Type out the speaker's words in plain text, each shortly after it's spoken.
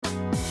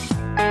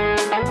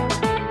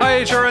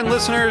HRN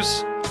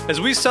listeners.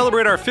 As we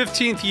celebrate our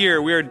 15th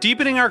year, we are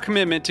deepening our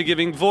commitment to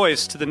giving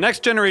voice to the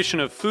next generation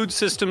of food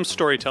systems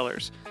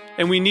storytellers,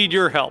 and we need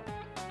your help.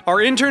 Our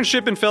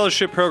internship and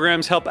fellowship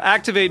programs help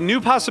activate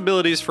new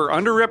possibilities for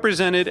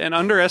underrepresented and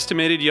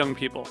underestimated young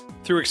people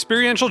through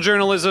experiential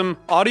journalism,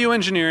 audio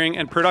engineering,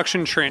 and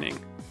production training.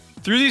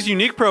 Through these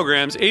unique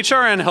programs,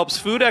 HRN helps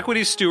food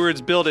equity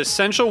stewards build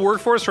essential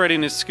workforce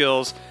readiness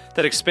skills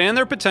that expand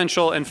their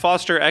potential and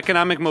foster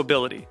economic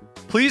mobility.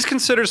 Please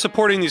consider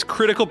supporting these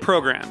critical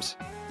programs.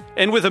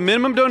 And with a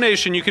minimum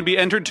donation, you can be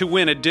entered to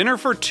win a dinner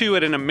for two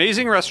at an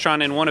amazing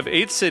restaurant in one of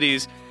 8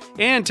 cities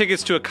and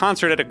tickets to a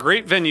concert at a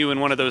great venue in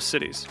one of those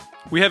cities.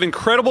 We have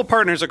incredible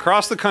partners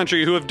across the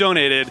country who have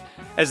donated,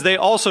 as they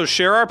also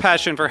share our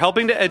passion for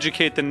helping to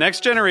educate the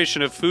next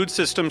generation of food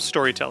systems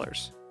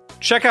storytellers.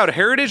 Check out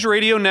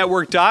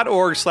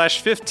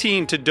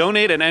heritageradionetwork.org/15 to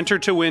donate and enter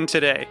to win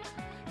today.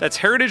 That's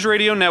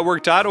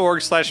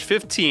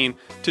heritageradionetwork.org/15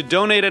 to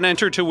donate and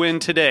enter to win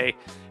today.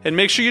 And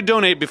make sure you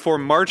donate before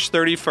March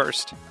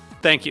 31st.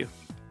 Thank you.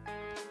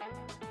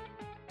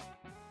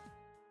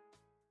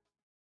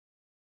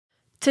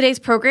 Today's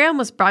program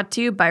was brought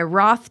to you by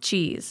Roth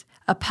Cheese,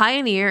 a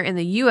pioneer in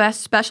the U.S.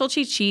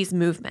 specialty cheese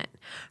movement.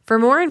 For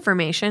more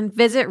information,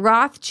 visit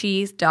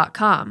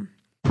rothcheese.com.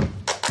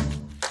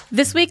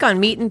 This week on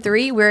Meat and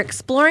Three, we're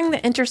exploring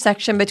the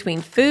intersection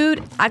between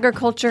food,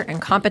 agriculture, and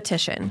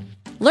competition.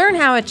 Learn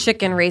how a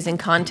chicken raising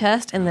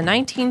contest in the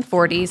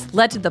 1940s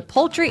led to the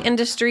poultry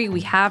industry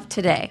we have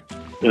today.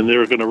 And they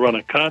were going to run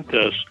a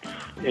contest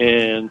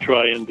and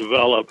try and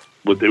develop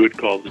what they would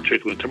call the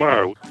chicken of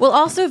tomorrow. We'll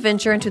also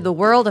venture into the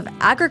world of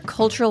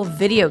agricultural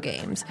video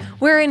games,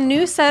 where a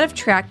new set of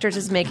tractors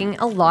is making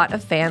a lot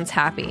of fans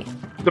happy.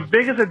 The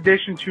biggest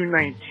addition to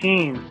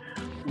 19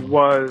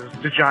 was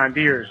the John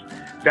Deeres.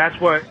 That's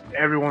what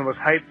everyone was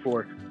hyped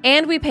for.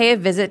 And we pay a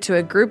visit to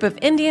a group of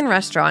Indian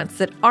restaurants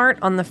that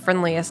aren't on the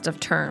friendliest of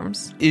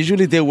terms.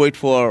 Usually they wait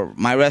for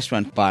my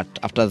restaurant, but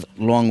after a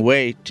long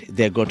wait,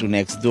 they go to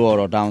next door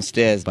or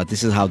downstairs. But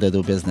this is how they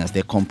do business.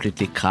 They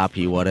completely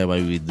copy whatever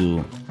we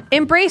do.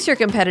 Embrace your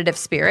competitive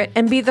spirit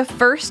and be the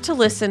first to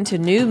listen to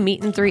new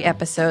Meat and Three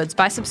episodes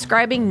by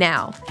subscribing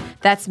now.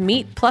 That's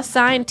Meat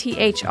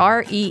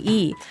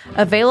 +THREE,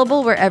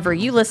 available wherever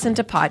you listen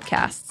to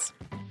podcasts.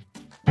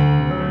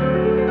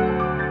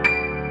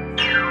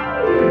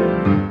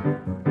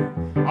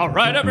 All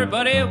right,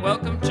 everybody,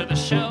 welcome to the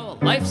show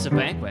Life's a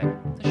Banquet,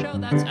 the show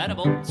that's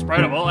edible,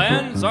 spreadable,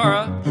 and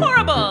Zara.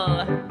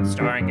 Horrible!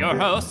 Starring your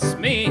hosts,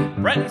 me,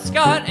 Brett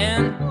Scott,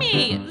 and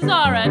Me,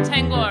 Zara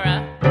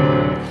Tangora.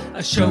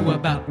 A show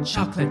about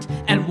chocolate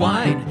and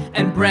wine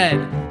and bread,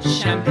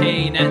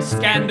 champagne and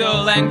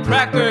scandal and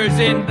crackers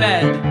in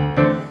bed.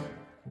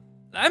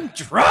 I'm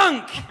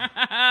drunk!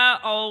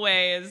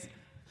 Always.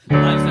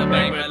 Life's a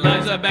banquet,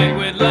 life's a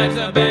banquet, life's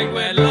a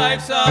banquet,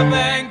 life's a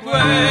banquet.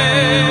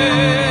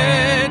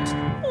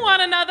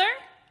 One another?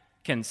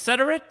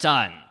 Consider it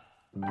done.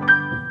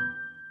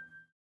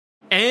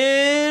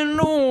 And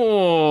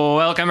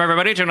welcome,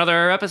 everybody, to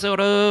another episode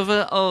of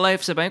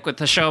Life's a Banquet,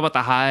 the show about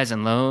the highs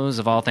and lows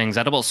of all things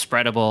edible,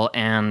 spreadable,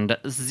 and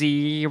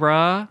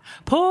Zira.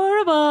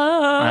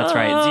 Pourable. That's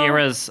right.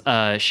 Zira's,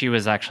 she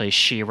was actually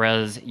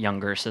She-Ra's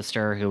younger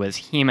sister, who was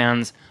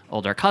He-Man's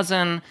older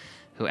cousin,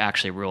 who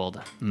actually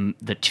ruled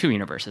the 2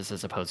 universes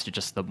as opposed to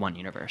just the 1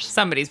 universe.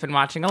 Somebody's been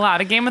watching a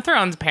lot of Game of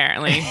Thrones,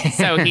 apparently,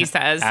 so he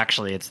says.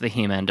 Actually, it's the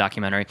He-Man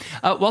documentary.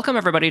 Welcome,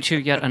 everybody, to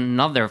yet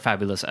another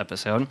fabulous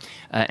episode.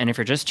 And if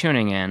you're just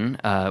tuning in,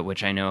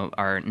 which I know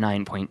our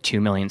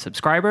 9.2 million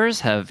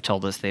subscribers have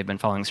told us they've been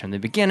following us from the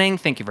beginning,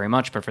 thank you very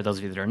much. But for those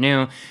of you that are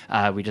new,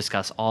 we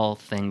discuss all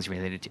things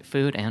related to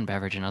food and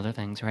beverage and other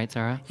things, right,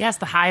 Sarah? Yes,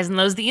 the highs and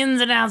lows, the ins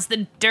and outs,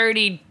 the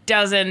dirty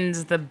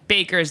dozens, the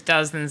baker's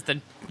dozens,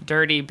 the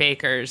dirty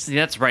bakers.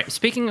 That's right.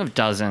 Speaking of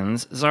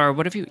dozens, Zara,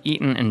 what have you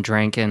eaten and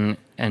dranken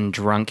and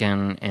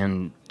drunken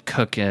and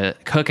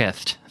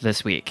cooketh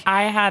this week?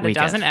 I had a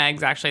dozen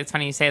eggs, actually. It's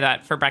funny you say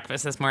that, for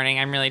breakfast this morning.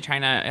 I'm really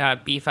trying to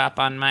beef up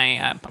on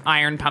my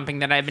iron pumping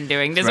that I've been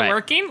doing. Is it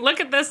working? Look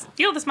at this.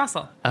 Feel this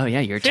muscle. Oh,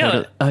 yeah. You're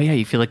totally... Oh, yeah.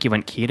 You feel like you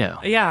went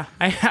keto. Yeah.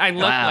 I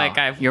look like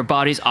I've... Your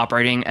body's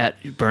operating at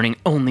burning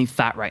only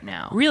fat right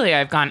now. Really,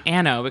 I've gone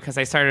ano because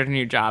I started a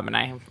new job and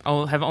I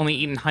have only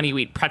eaten honey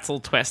wheat pretzel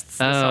twists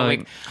this whole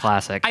week.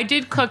 Classic. I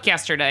did cook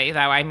yesterday, though.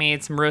 I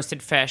made some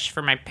roasted fish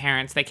for my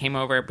parents. They came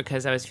over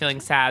because I was feeling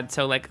sad.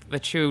 So, like, the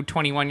true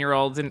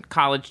 21-year-olds and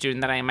college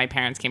student that I am, my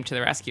parents came to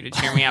the rescue to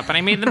cheer me up, and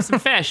I made them some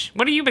fish.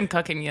 What have you been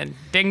cooking, you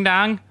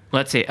ding-dong?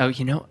 Let's see. Oh,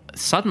 you know,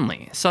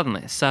 suddenly,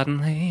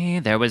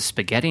 there was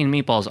spaghetti and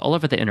meatballs all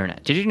over the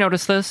internet. Did you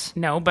notice this?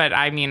 No, but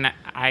I mean,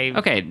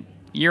 Okay,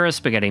 you're a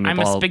spaghetti meatball... I'm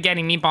a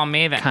spaghetti meatball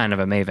maven. Kind of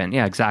a maven.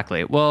 Yeah,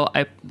 exactly. Well,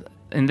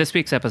 in this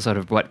week's episode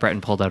of What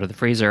Breton Pulled Out of the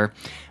Freezer,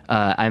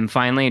 I'm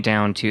finally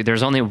down to...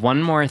 There's only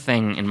one more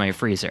thing in my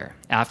freezer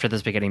after the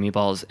spaghetti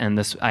meatballs, and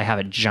I have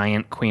a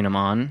giant Queen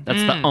Amman.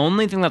 That's the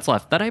only thing that's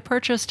left that I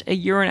purchased a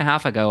year and a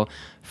half ago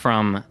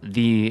from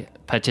the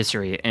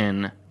patisserie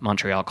in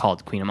Montreal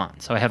called Queen Amman.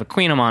 So I have a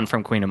Queen Amman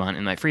from Queen Amman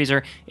in my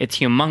freezer. It's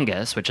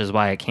humongous, which is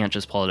why I can't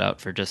just pull it out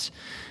for just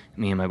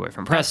me and my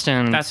boyfriend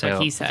Preston. That's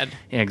what he said.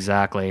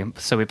 Exactly.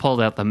 So we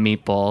pulled out the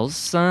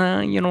meatballs.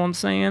 You know what I'm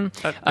saying?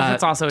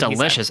 That's also what he said.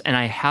 delicious. And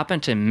I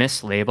happened to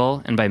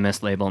mislabel, and by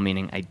mislabel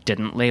meaning I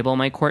didn't label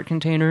my quart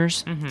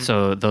containers.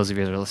 So those of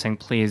you that are listening,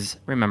 please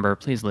remember,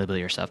 please label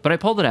your stuff. But I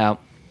pulled it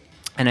out,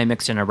 and I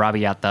mixed in a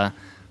arrabbiata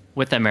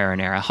with the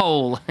marinara.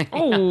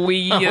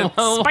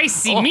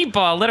 Spicy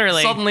meatball,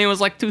 literally. Suddenly it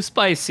was like too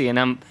spicy,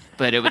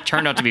 but it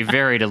turned out to be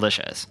very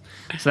delicious.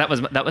 So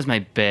that was my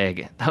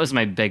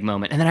big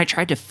moment. And then I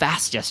tried to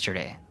fast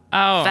yesterday.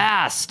 Oh,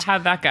 fast.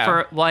 How'd that go?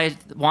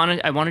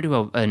 I want to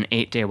do an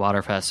 8-day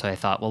water fast. So I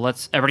thought, well,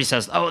 everybody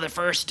says, the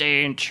first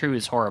day in true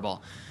is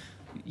horrible.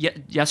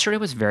 Yesterday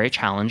was very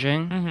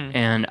challenging,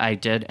 and I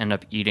did end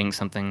up eating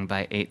something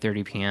by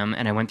 8:30 p.m.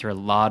 And I went through a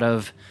lot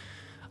of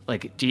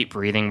like deep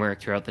breathing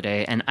work throughout the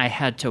day, and I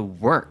had to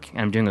work.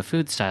 And I'm doing a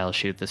food style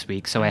shoot this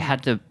week, so I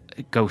had to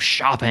go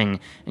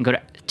shopping and go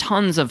to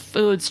tons of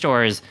food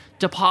stores,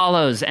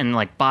 DePaulo's, and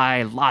like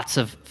buy lots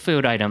of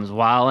food items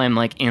while I'm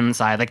like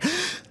inside, like,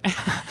 and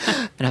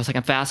I was like,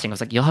 I'm fasting. I was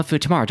like, you'll have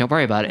food tomorrow, don't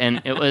worry about it.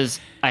 And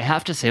I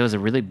have to say, it was a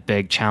really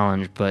big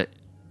challenge, but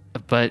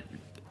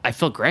I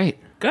feel great.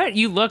 Good.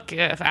 You look,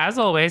 as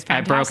always,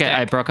 fantastic.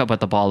 I broke up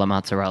with a ball of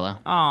mozzarella.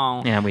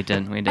 Oh. Yeah, we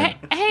did.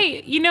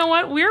 Hey, you know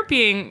what? We're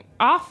being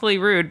awfully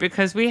rude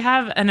because we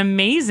have an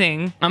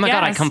amazing Oh my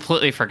God, I guest.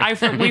 completely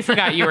forgot. We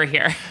forgot you were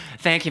here.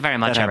 Thank you very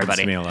much, That happens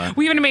everybody. to me a lot.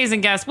 We have an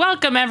amazing guest.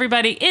 Welcome,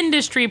 everybody.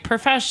 Industry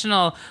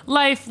professional,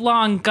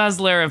 lifelong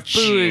guzzler of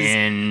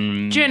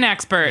booze, gin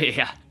expert,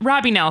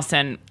 Robbie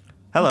Nelson.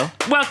 Hello.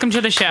 Welcome to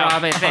the show.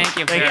 Robbie, thank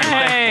you.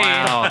 Hey.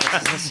 Wow. This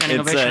is a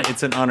standing ovation.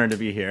 It's an honor to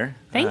be here.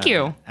 Thank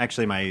you.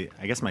 Actually, I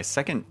guess my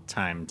second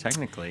time,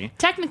 technically.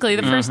 Technically,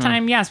 the first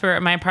time, yes, we're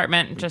at my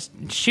apartment just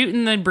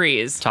shooting the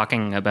breeze.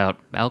 Talking about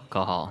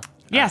alcohol.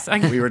 Yes.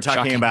 We were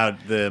talking about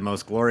the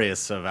most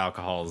glorious of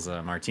alcohols,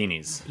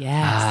 martinis.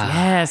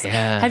 Yes.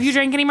 Have you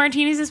drank any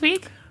martinis this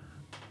week?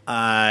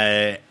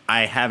 I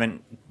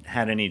haven't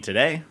had any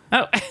today.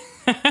 Oh.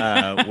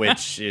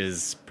 Which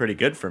is pretty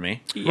good for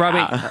me.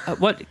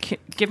 Robbie,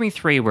 give me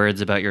 3 words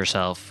about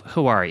yourself.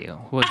 Who are you?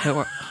 What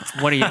are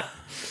you?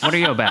 What are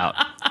you about?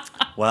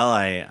 Well,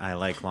 I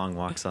like long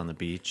walks on the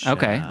beach.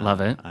 Okay, love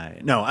it.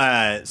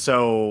 I'm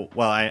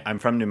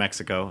from New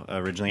Mexico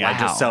originally. Wow. I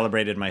just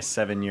celebrated my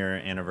 7-year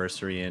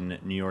anniversary in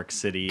New York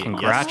City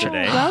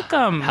yesterday.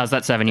 Welcome. How's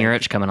that 7-year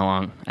itch coming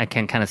along? I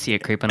can kind of see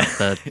it creeping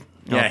up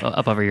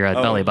up over your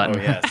belly button.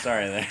 Oh, yeah,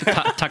 sorry there.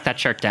 Tuck that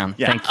shirt down.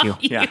 Yeah. Thank you.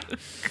 Yeah.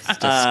 It's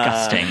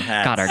disgusting.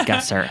 God, our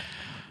guests are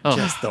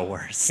just the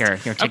worst. Here,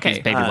 take these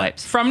baby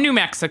wipes. From New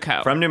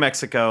Mexico. From New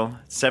Mexico,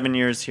 7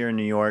 years here in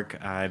New York.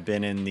 I've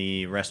been in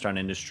the restaurant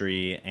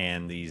industry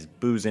and the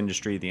booze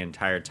industry the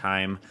entire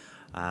time.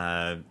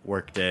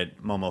 Worked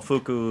at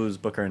Momofuku's,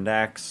 Booker and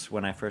Dax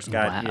when I first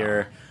got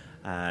here.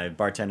 I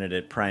bartended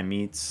at Prime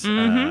Meats,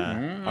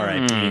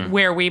 R.I.P.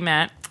 Where we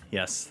met.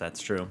 Yes, that's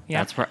true. Yeah.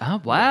 That's where.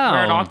 Oh wow!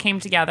 Where it all came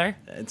together.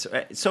 It's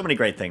so many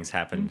great things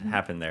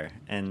happened there,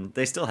 and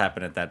they still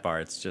happen at that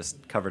bar. It's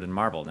just covered in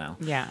marble now.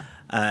 Yeah.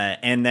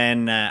 And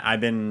then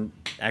I've been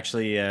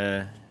actually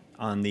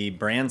on the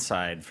brand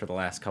side for the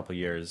last couple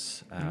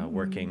years,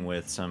 working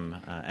with some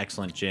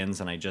excellent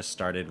gins, and I just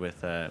started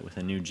with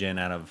a new gin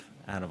out of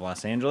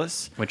Los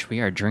Angeles, which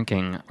we are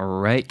drinking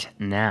right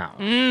now.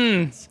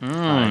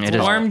 It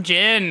is warm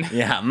gin.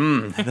 Yeah,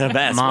 the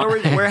best.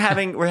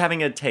 We're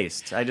having a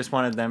taste. I just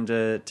wanted them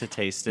to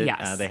taste it.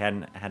 Yes. They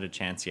hadn't had a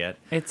chance yet.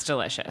 It's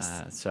delicious.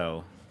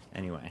 So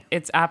anyway,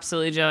 it's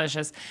absolutely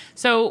delicious.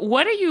 So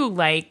what do you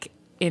like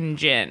in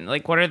gin?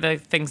 Like, what are the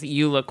things that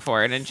you look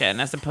for in a gin,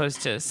 as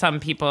opposed to some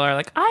people are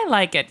like, I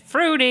like it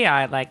fruity,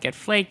 I like it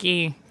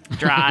flaky,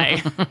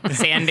 dry,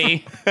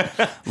 sandy,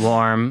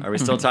 warm. Are we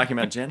still talking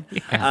about gin?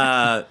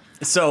 Yeah.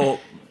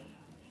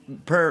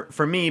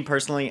 For me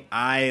personally,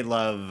 I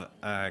love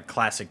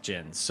classic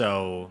gins.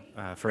 So,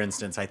 for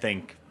instance, I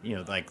think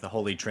like the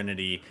Holy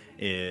Trinity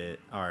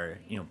are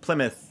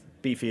Plymouth,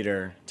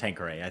 Beefeater,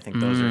 Tanqueray. I think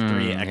those are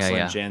 3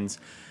 excellent gins.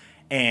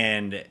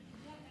 And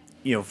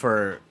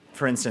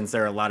for instance,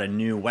 there are a lot of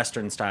new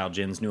Western style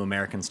gins, new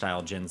American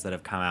style gins that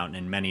have come out,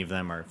 and many of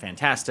them are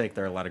fantastic.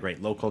 There are a lot of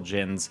great local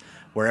gins.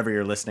 Wherever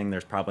you're listening,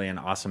 there's probably an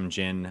awesome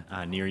gin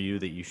near you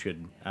that you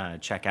should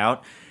check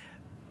out.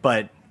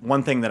 But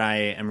one thing that I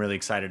am really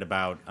excited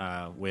about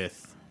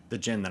with the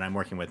gin that I'm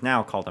working with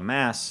now, called a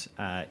Mass,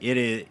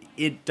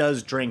 it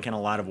does drink in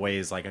a lot of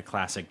ways like a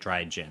classic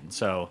dry gin.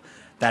 So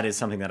that is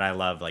something that I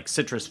love, like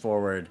citrus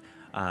forward.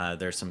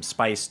 There's some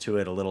spice to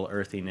it, a little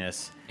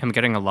earthiness. I'm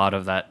getting a lot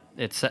of that.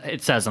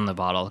 It says on the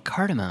bottle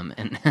cardamom,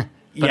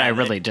 but I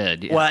really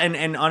did. Yeah. Well,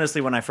 and honestly,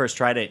 when I first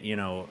tried it,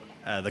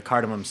 the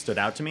cardamom stood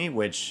out to me,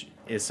 which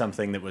is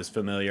something that was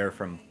familiar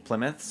from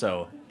Plymouth,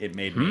 so it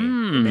made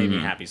me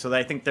happy. So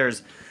I think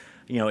there's,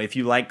 if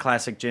you like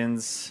classic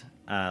gins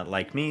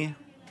like me,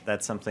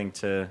 that's something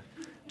to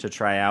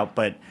try out.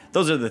 But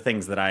those are the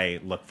things that I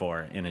look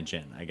for in a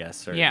gin, I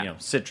guess. Or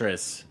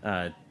citrus,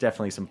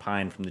 definitely some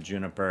pine from the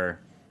juniper.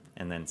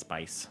 and then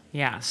spice.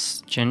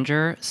 Yes.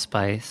 Ginger,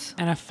 spice.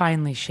 And a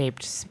finely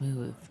shaped,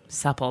 smooth,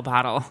 supple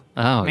bottle.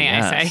 Oh, May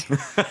yes. I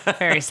say?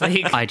 Very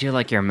sleek. I do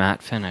like your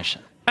matte finish.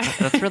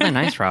 That's really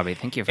nice, Robbie.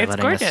 Thank you for It's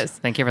letting us. gorgeous.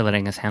 Thank you for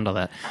letting us handle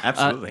that.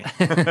 Absolutely.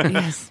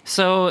 Yes.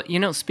 So,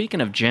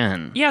 speaking of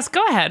gin. Yes,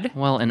 go ahead.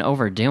 Well, and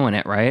overdoing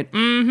it, right?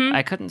 Mm-hmm.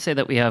 I couldn't say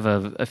that we have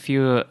a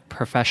few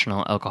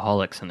professional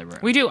alcoholics in the room.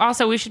 We do.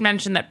 Also, we should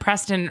mention that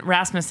Preston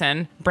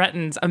Rasmussen,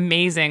 Breton's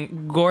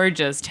amazing,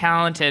 gorgeous,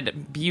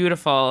 talented,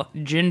 beautiful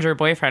ginger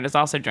boyfriend, is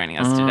also joining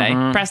us today.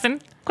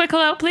 Preston, quick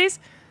hello, please.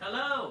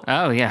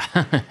 Oh, yeah.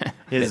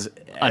 As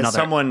Another-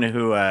 someone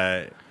who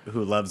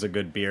loves a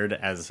good beard,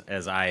 as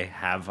I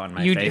have on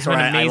my You face, have or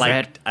an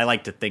amazing- I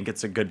like to think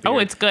it's a good beard. Oh,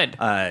 it's good.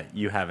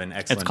 You have an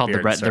excellent. It's called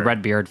beard, the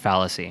red beard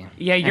fallacy.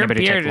 Yeah, your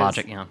Anybody beard take is-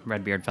 logic? Yeah,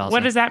 red beard fallacy.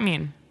 What does that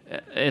mean?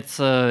 It's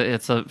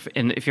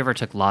if you ever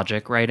took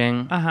logic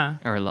writing, or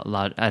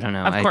I don't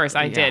know. Of course,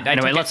 I did. I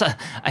Anyway, took let's.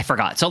 I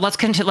forgot. So let's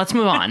continue. Let's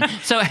move on.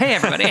 So hey,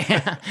 everybody,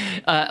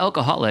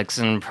 alcoholics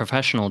and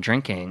professional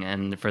drinking,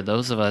 and for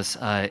those of us,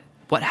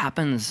 what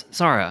happens,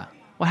 Zara?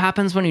 What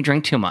happens when you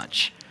drink too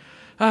much?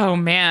 Oh,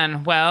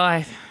 man.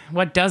 Well,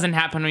 what doesn't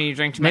happen when you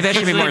drink too much? Maybe I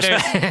should be more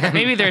Usually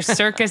maybe there's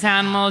circus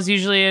animals,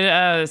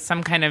 usually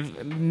some kind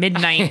of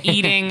midnight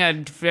eating.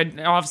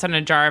 All of a sudden,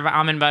 a jar of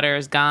almond butter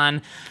is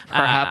gone.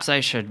 Perhaps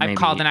I should I've maybe-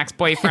 called an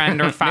ex-boyfriend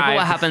or five. Maybe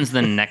what happens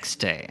the next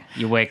day?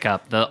 You wake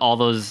up, all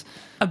those.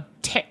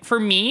 For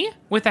me,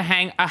 with a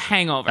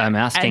hangover. I'm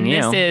asking and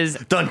you. This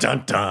is Dun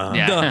dun dun.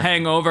 Yeah. the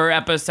hangover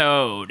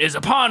episode is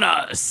upon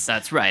us.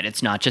 That's right.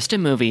 It's not just a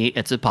movie;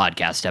 it's a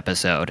podcast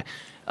episode.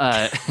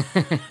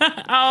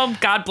 Oh,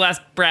 God bless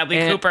Bradley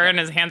Cooper and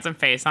his handsome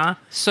face, huh?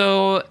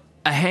 So,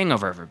 a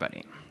hangover,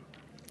 everybody.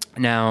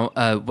 Now,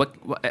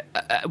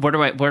 where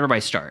do I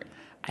start?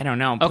 I don't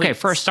know. Okay, Please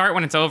first- start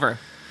when it's over.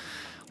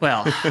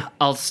 Well,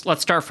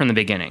 let's start from the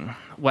beginning.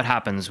 What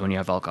happens when you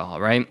have alcohol,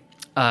 right?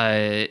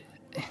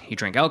 You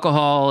drink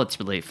alcohol, it's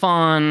really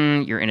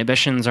fun, your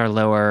inhibitions are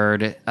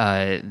lowered,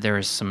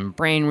 there's some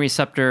brain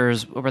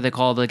receptors, what were they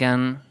called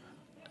again?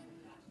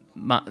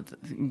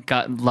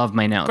 Love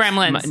my notes.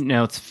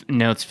 Gremlins.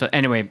 Notes.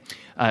 Anyway,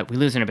 we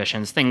lose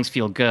inhibitions, things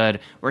feel good,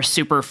 we're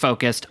super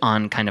focused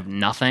on kind of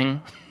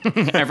nothing.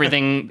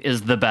 Everything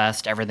is the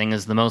best. Everything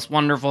is the most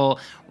wonderful.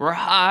 We're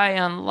high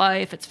on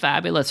life. It's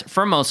fabulous.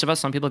 For most of us,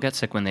 some people get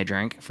sick when they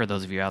drink, for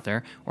those of you out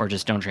there, or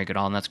just don't drink at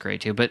all, and that's great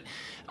too. But,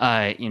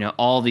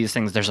 all these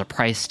things, there's a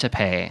price to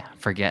pay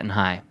for getting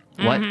high.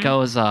 Mm-hmm. What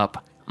goes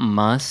up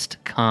must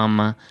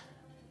come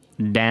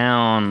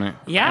down.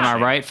 Yeah. Am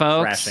I right,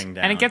 folks? Crashing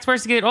down. And it gets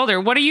worse as you get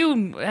older. What do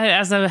you,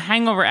 as a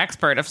hangover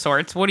expert of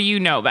sorts, what do you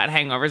know about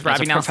hangovers, As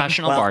Robbie a Nelson?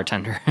 professional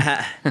bartender.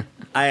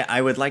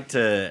 I would like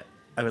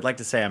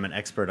to say I'm an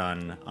expert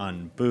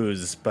on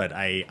booze, but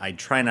I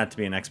try not to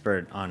be an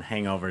expert on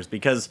hangovers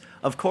because,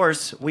 of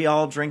course, we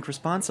all drink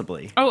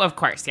responsibly. Oh, of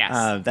course, yes.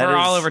 That We're is,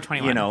 all over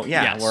 21.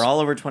 Yes. We're all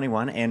over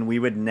 21, and we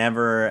would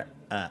never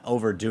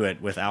overdo it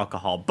with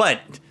alcohol. But,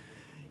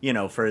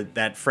 for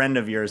that friend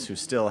of yours who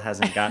still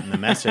hasn't gotten the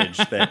message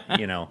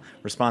that,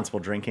 responsible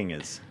drinking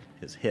is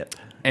hip.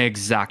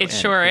 Exactly. It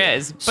sure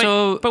is. But,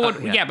 So, but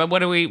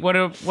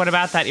what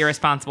about that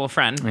irresponsible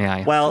friend?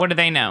 Yeah. Well, What do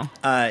they know?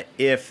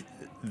 If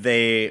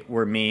they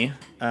were me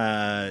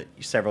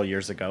several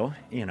years ago,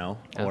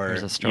 or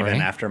there's a story.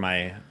 even after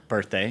my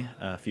birthday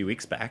a few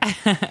weeks back,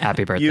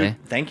 Happy birthday.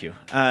 thank you.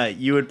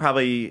 You would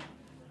probably,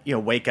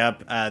 wake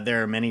up.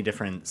 There are many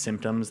different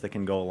symptoms that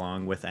can go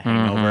along with a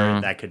hangover.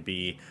 Mm-hmm. That could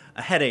be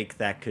a headache.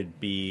 That could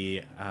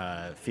be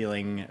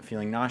feeling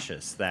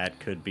nauseous. That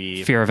could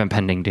be Fear of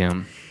impending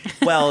doom.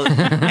 well,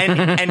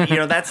 and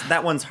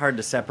that one's hard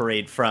to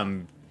separate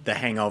from the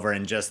hangover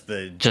and just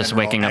the Just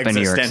general waking up in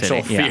New York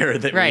existential City. Yeah. fear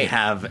that we Right.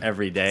 have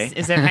every day.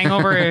 Is it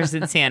hangover or is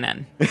it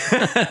CNN?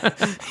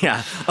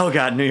 Yeah. Oh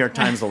God, New York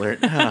Times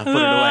alert. Put it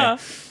away.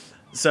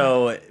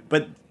 So,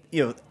 but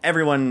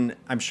everyone,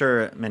 I'm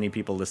sure many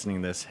people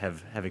listening to this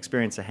have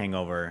experienced a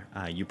hangover.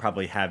 You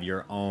probably have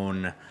your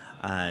own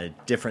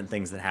different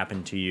things that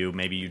happen to you.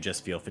 Maybe you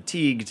just feel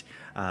fatigued.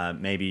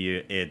 Maybe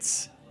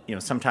it's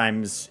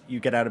sometimes you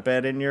get out of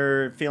bed and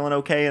you're feeling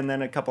okay, and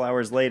then a couple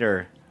hours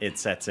later it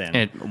sets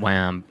in.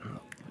 Wham,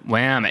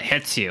 it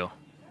hits you.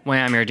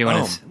 Wham, you're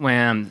doing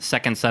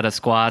second set of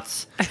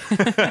squats.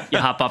 You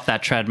hop off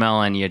that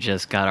treadmill and you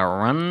just gotta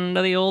run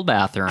to the old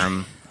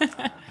bathroom.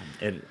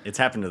 It's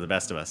happened to the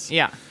best of us.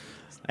 Yeah.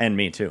 And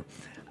me too.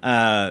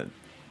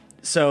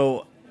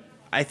 So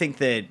I think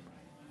that,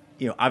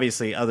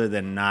 obviously other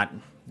than not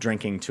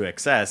drinking to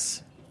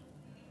excess,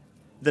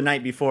 the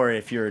night before,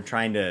 if you're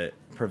trying to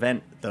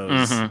prevent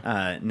those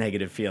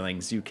negative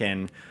feelings, you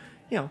can,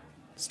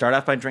 start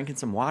off by drinking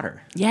some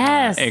water.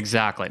 Yes.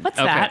 Exactly. What's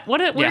Okay. that? Where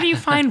Yeah. do you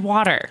find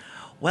water?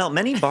 Well,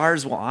 many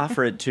bars will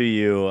offer it to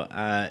you.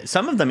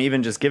 Some of them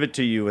even just give it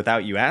to you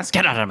without you asking.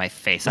 Get out of my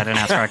face. I didn't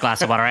ask for a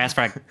glass of water. I asked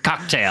for a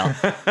cocktail.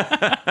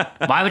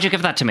 Why would you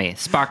give that to me?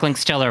 Sparkling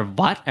still or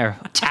what? Or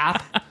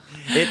tap?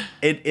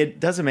 It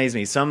does amaze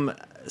me. Some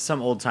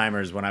old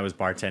timers, when I was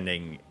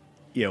bartending,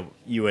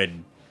 you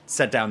would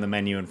set down the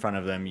menu in front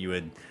of them. You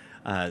would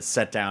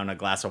set down a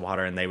glass of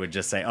water and they would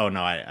just say, "Oh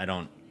no, I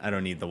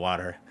don't need the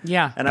water."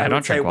 Yeah. And I don't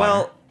would say, drink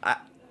water. "Well,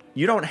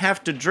 you don't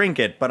have to drink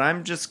it, but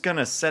I'm just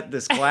gonna set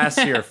this glass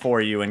here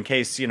for you in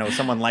case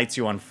someone lights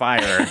you on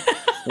fire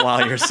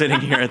while you're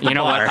sitting here at the bar." You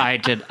know what? I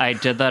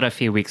did that a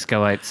few weeks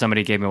ago.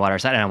 Somebody gave me water. I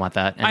said, I don't want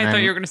that. And I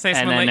thought you were gonna say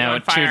someone lit you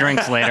on fire. 2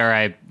 drinks later,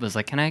 I was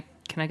like, can I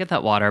get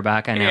that water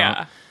back? I know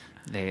Yeah.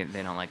 they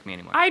don't like me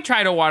anymore. I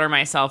try to water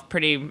myself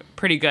pretty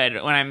good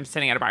when I'm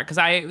sitting at a bar because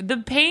the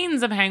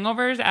pains of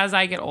hangovers as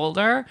I get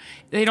older,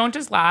 they don't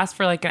just last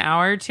for like an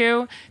hour or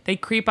two. They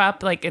creep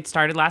up. Like it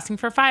started lasting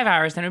for 5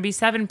 hours, then it would be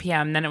 7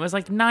 p.m., then it was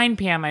like 9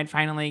 p.m. I'd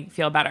finally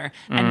feel better,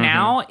 and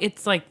now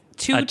it's like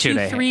 2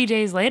 to 3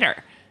 days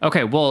later.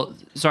 Okay, well,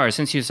 sorry,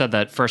 since you said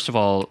that, first of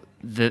all,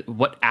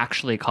 what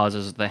actually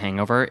causes the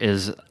hangover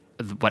is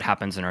what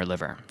happens in our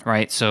liver,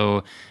 right?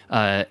 So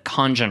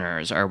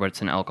congeners are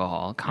what's in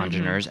alcohol,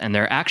 congeners, and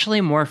they're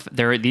actually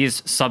there are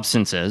these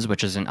substances,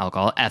 which is in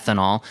alcohol.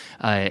 Ethanol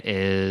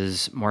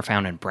is more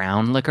found in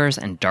brown liquors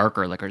and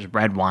darker liquors,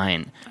 red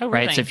wine,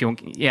 right? So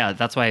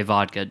that's why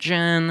vodka,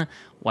 gin,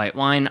 white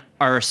wine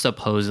are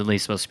supposedly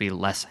supposed to be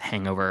less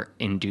hangover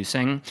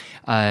inducing.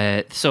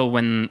 So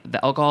when the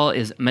alcohol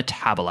is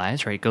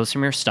metabolized, right, it goes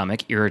from your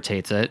stomach,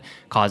 irritates it,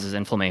 causes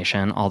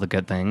inflammation, all the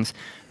good things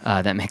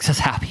that makes us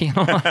happy.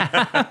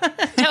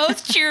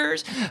 Toast,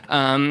 cheers.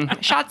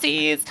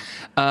 Shotsies.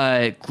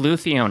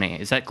 Glutathione.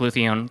 Is that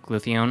glutathione?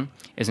 Glutathione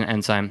is an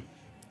enzyme.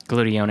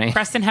 Glutathione.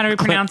 Preston, how do we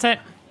pronounce it?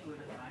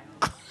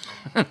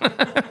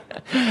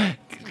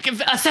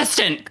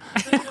 Assistant.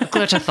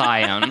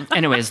 Glutathione.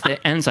 Anyways,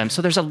 the enzyme.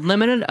 So there's a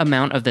limited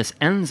amount of this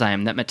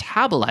enzyme that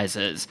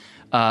metabolizes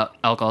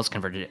alcohol is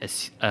converted to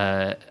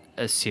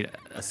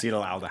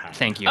acetaldehyde.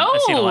 Thank you.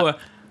 Oh,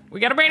 we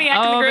got a brainiac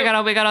in the group.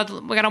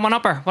 we got a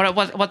one-upper.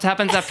 What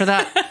happens after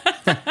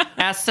that?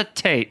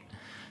 Acetate.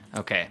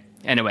 Okay.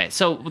 Anyway,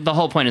 so the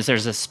whole point is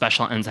there's this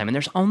special enzyme, and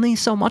there's only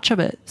so much of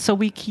it, so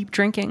we keep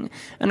drinking,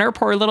 and our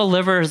poor little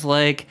liver is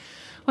like,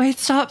 wait,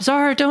 stop,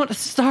 Zara,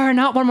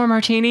 not one more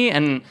martini.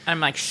 And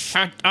I'm like,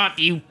 shut up,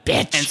 you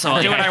bitch. And so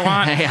I'll do what I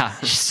want. Yeah.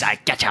 She's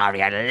like, get out of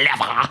your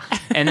liver.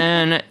 And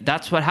then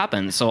that's what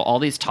happens. So all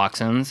these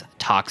toxins,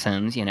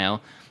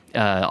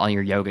 all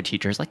your yoga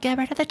teachers, like, get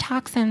rid of the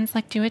toxins,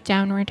 like, do a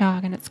downward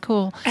dog, and it's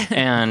cool.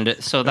 And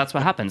so that's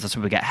what happens. That's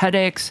when we get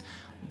headaches,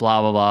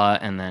 blah, blah, blah.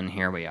 And then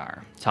here we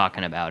are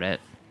talking about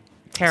it.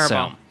 Terrible.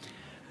 So,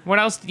 what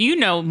else? You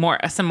know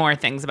some more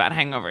things about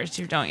hangovers,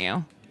 too, don't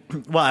you?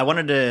 Well, I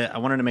wanted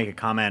to make a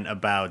comment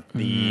about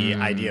the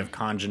idea of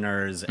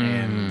congeners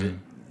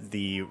and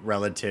the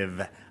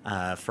relative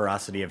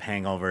ferocity of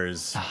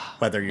hangovers,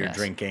 whether you're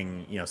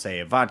drinking, say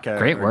a vodka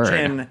or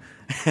gin.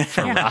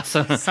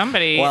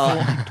 Somebody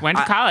went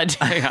to college.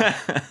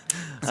 Excuse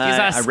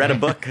us. I read a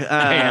book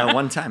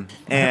one time.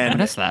 And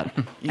what is that?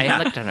 I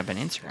looked it up on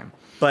Instagram.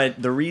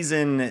 But the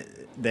reason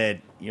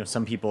that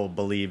some people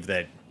believe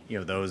that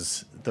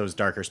those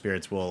darker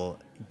spirits will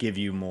give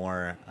you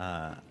more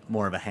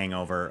of a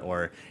hangover,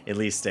 or at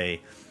least I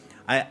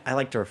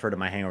like to refer to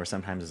my hangover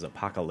sometimes as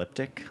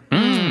apocalyptic.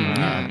 Every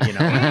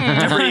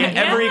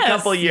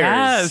couple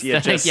years, you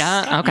just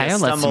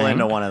stumble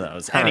into one of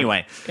those.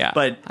 Anyway,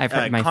 but I've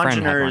heard my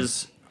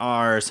congeners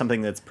are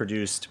something that's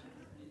produced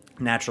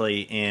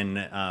naturally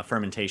in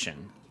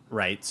fermentation,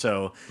 right?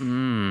 So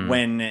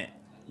when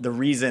the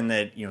reason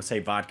that say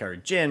vodka or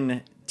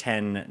gin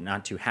tend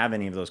not to have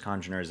any of those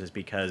congeners is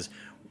because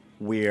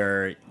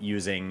we're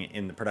using,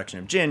 in the production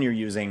of gin, you're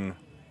using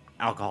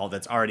alcohol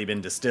that's already been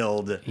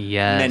distilled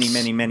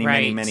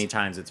many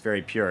times. It's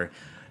very pure.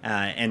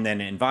 And then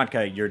in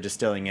vodka, you're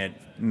distilling it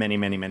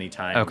many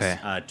times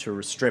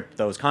to strip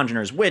those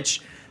congeners,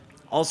 which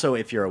also,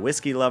 if you're a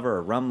whiskey lover,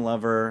 or rum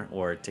lover,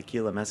 or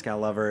tequila mezcal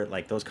lover,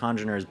 like those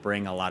congeners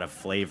bring a lot of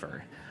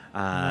flavor.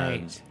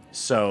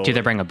 So do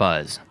they bring a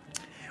buzz?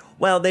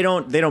 Well, they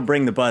don't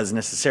bring the buzz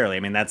necessarily. I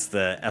mean, that's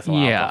the ethyl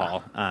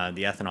alcohol,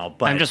 the ethanol.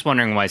 But I'm just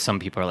wondering why some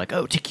people are like,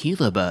 oh,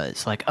 tequila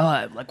buzz. Like,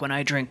 oh, like when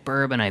I drink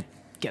bourbon, I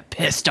get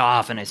pissed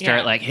off and I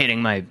start like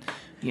hitting my,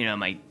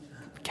 my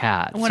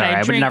cat. When Sorry,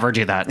 I would never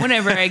do that.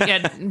 Whenever I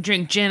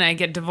drink gin, I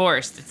get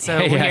divorced. It's so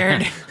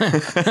weird.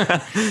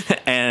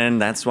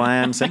 And that's why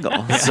I'm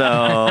single. So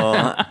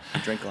I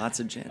drink lots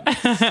of gin.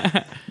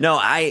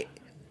 No,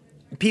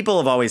 people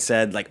have always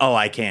said like, oh,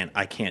 I can't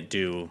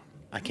do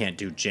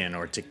gin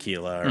or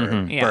tequila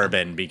or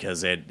bourbon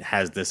because it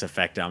has this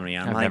effect on me.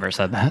 I've never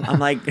said that. I'm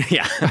like,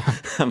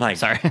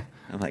 sorry.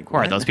 I'm like, who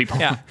are those people?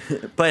 Yeah.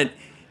 But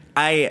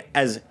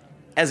as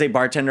a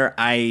bartender,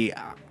 I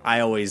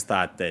always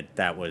thought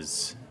that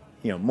was,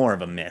 more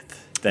of a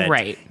myth. That,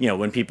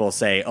 when people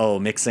say, oh,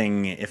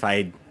 mixing, if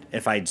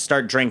I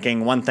start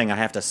drinking one thing, I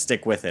have to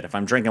stick with it. If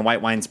I'm drinking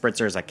white wine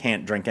spritzers, I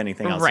can't drink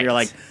anything else. Right. So you're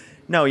like,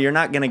 no, you're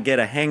not going to get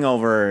a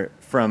hangover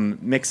from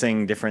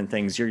mixing different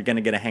things. You're going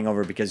to get a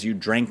hangover because you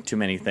drank too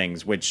many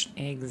things, which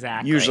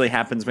usually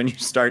happens when you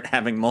start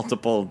having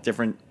multiple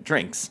different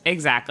drinks.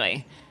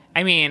 Exactly.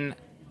 I mean,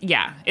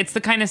 Yeah, it's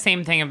the kind of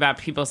same thing about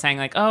people saying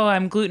like, "Oh,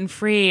 I'm gluten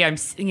free. I'm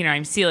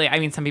celiac." I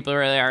mean, some people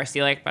really are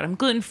celiac, but I'm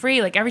gluten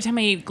free. Like every time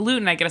I eat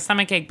gluten, I get a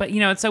stomachache. But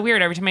it's so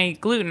weird. Every time I eat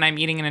gluten, I'm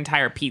eating an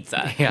entire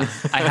pizza. Yeah,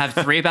 I have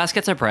 3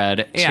 baskets of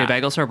bread, 2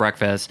 bagels for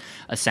breakfast,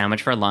 a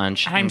sandwich for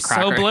lunch, I'm and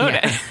so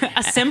bloated. Yeah.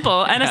 A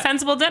simple and a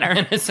sensible dinner.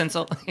 And a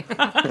sensible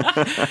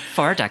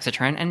 4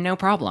 Dexatron and no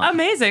problem.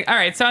 Amazing. All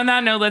right. So on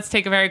that note, let's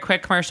take a very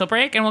quick commercial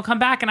break, and we'll come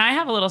back. And I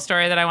have a little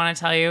story that I want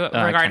to tell you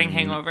regarding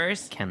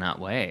hangovers. Cannot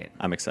wait.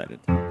 I'm excited.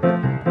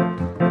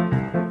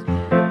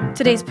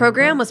 Today's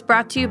program was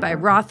brought to you by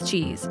Roth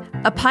Cheese,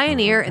 a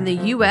pioneer in the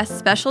U.S.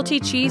 specialty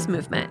cheese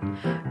movement.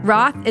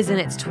 Roth is in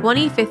its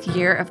 25th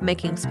year of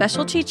making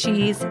specialty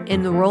cheese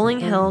in the rolling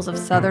hills of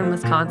southern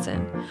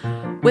Wisconsin.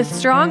 With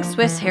strong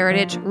Swiss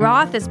heritage,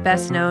 Roth is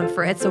best known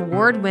for its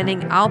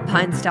award-winning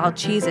Alpine-style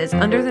cheeses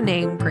under the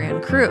name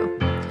Grand Cru.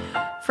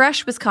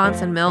 Fresh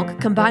Wisconsin milk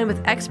combined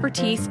with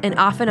expertise in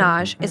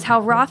affinage is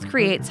how Roth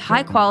creates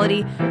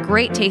high-quality,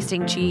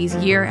 great-tasting cheese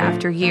year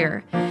after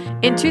year.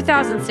 In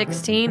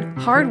 2016,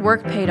 hard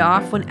work paid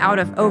off when out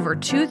of over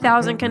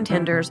 2,000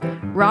 contenders,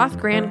 Roth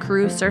Grand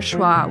Cru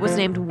Surchoix was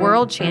named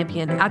world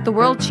champion at the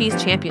World Cheese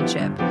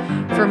Championship.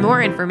 For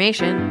more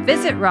information,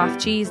 visit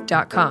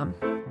rothcheese.com.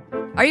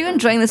 Are you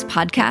enjoying this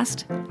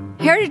podcast?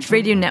 Heritage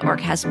Radio Network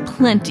has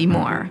plenty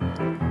more.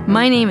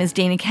 My name is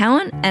Dana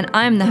Cowan, and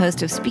I'm the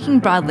host of Speaking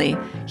Broadly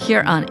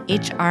here on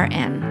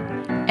HRN.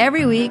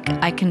 Every week,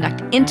 I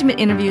conduct intimate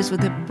interviews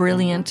with the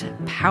brilliant,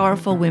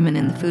 powerful women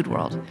in the food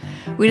world.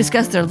 We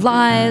discuss their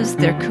lives,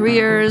 their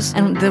careers,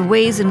 and the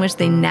ways in which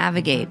they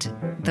navigate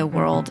the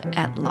world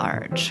at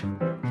large.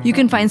 You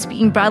can find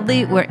Speaking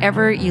Broadly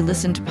wherever you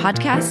listen to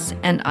podcasts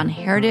and on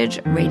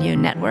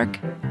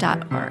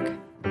heritageradionetwork.org.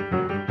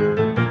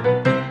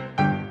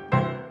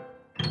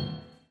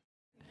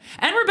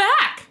 And we're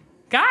back,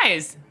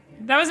 guys.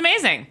 That was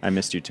amazing. I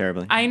missed you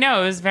terribly. I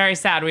know, it was very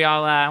sad. We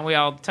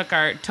all took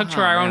to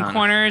our own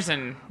corners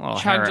and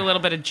chugged a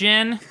little bit of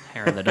gin.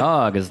 Hair of the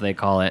dog, as they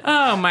call it.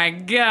 Oh my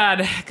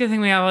God! Good thing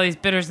we have all these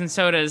bitters and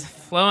sodas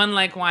flowing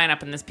like wine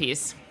up in this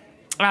piece.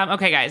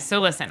 Okay, guys. So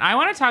listen, I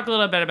want to talk a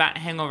little bit about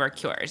hangover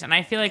cures, and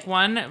I feel like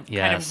one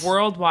kind of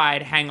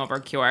worldwide hangover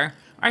cure.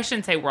 Or I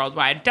shouldn't say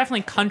worldwide,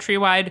 definitely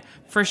countrywide,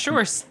 for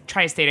sure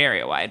tri-state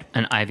area-wide.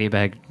 An IV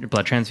bag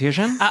blood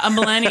transfusion? A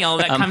millennial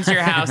that comes to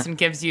your house and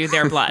gives you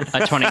their blood. A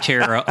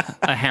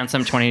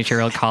handsome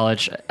 22-year-old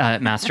college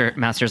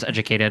master's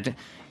educated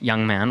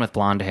young man with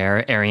blonde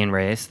hair, Aryan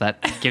race,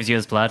 that gives you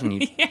his blood and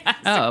you... Yes,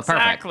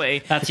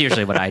 exactly. Perfect. That's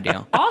usually what I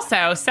do.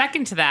 Also,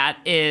 second to that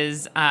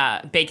is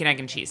bacon,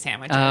 egg, and cheese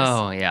sandwiches.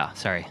 Oh, yeah.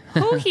 Sorry.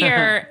 Who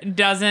here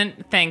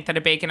doesn't think that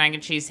a bacon, egg,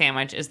 and cheese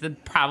sandwich is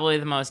probably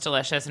the most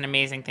delicious and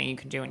amazing thing you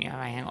can do when you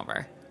have a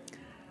hangover?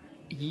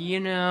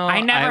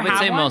 I would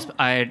say one. most.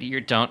 I'm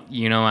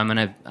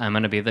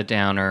gonna be the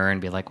downer and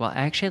be like, well,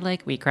 I actually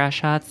like wheatgrass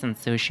shots and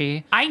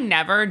sushi. I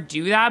never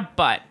do that,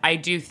 but I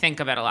do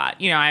think of it a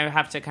lot. I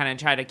have to kind of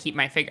try to keep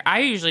my figure. I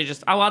usually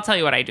just. I'll tell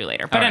you what I do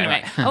later. But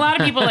anyway, a lot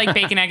of people like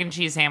bacon, egg, and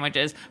cheese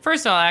sandwiches.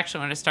 First of all, I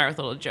actually want to start with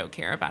a little joke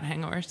here about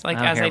hangovers,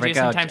 as I do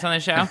sometimes on the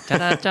show.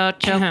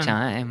 Joke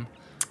time.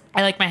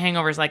 I like my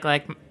hangovers like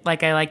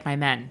I like my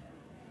men,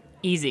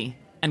 easy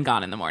and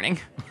gone in the morning.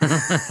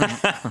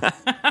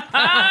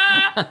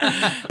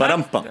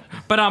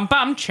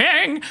 Ba-dum-bum,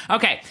 ching.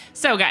 Okay,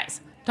 so guys,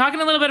 talking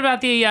a little bit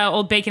about the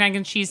old bacon, egg,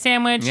 and cheese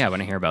sandwich. Yeah, I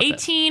want to hear about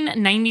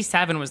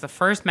 1897 was the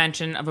first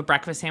mention of a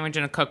breakfast sandwich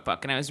in a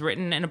cookbook, and it was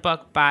written in a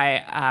book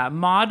by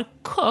Maud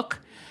Cook.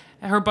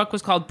 Her book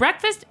was called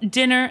Breakfast,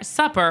 Dinner,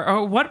 Supper,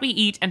 or What We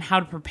Eat and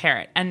How to Prepare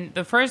It. And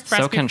the first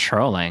recipe... So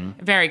controlling.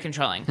 Very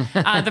controlling.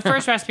 The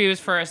first recipe was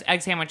for an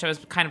egg sandwich that was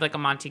kind of like a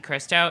Monte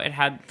Cristo. It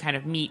had kind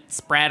of meat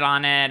spread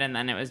on it, and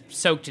then it was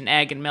soaked in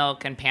egg and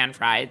milk and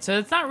pan-fried. So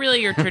it's not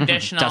really your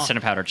traditional... Dusted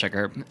in powdered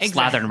sugar,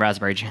 slathered in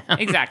raspberry jam.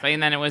 Exactly.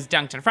 And then it was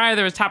dunked in fryer.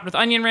 There was topped with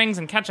onion rings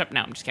and ketchup.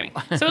 No, I'm just kidding.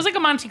 So it was like a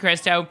Monte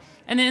Cristo.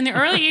 And then in the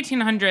early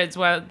 1800s,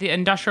 while the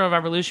Industrial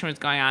Revolution was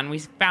going on, we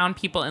found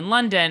people in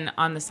London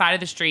on the side of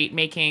the street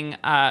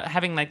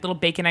having like little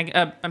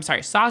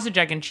sausage,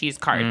 egg, and cheese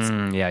carts.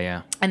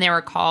 Yeah. And they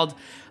were called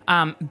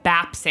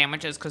BAP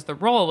sandwiches because the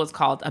roll was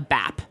called a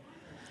BAP.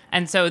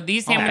 And so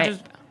these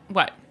sandwiches,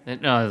 what?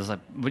 No, it was like,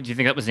 do you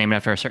think that was named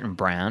after a certain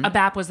brand? A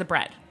BAP was the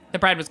bread. The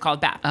bread was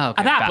called BAP. Oh,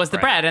 okay. A BAP was the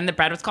bread, and the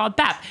bread was called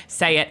BAP.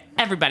 Say it,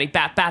 everybody.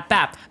 BAP, BAP,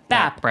 BAP.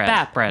 BAP,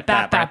 BAP, BAP, BAP,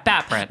 BAP,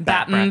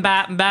 BAP,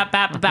 BAP,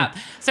 BAP, BAP.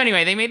 So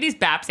anyway, they made these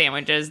BAP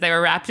sandwiches. They were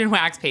wrapped in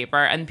wax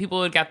paper, and people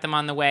would get them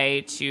on the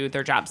way to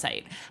their job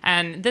site.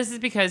 And this is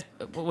because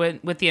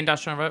with the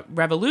Industrial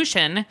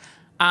Revolution,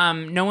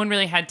 no one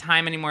really had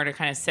time anymore to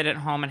kind of sit at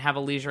home and have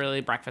a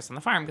leisurely breakfast on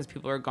the farm because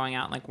people were going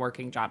out and like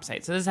working job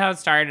sites. So this is how it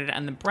started,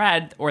 and the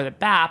bread, or the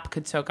BAP,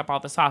 could soak up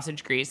all the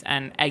sausage grease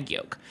and egg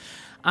yolk.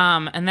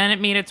 And then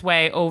it made its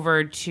way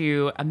over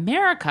to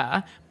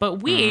America,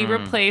 but we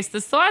replaced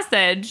the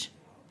sausage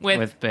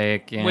with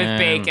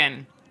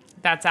bacon.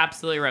 That's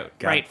absolutely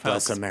right, folks.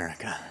 Bless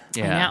America.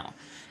 Yeah. I know.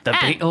 The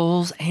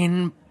Beatles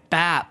in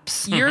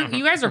baps.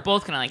 You guys are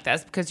both gonna like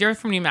this because you're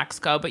from New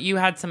Mexico, but you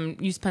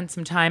spent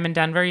some time in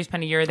Denver. You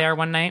spent a year there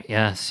one night.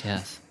 Yes.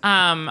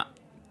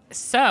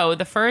 So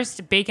the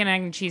first bacon,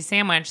 egg, and cheese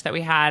sandwich that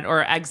we had,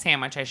 or egg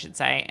sandwich, I should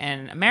say,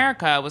 in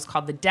America was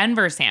called the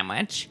Denver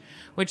sandwich,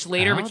 which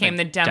later became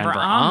the Denver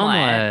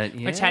omelet,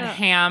 which had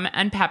ham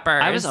and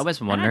peppers. I was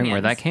always wondering where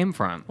that came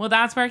from. Well,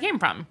 that's where it came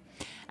from.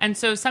 And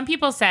so some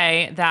people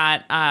say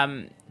that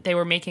they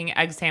were making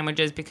egg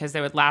sandwiches because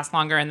they would last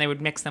longer and they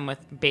would mix them with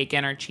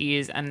bacon or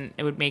cheese and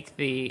it would make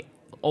the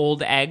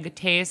old egg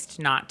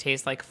not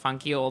taste like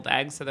funky old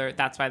eggs. So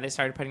that's why they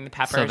started putting the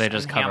peppers. So they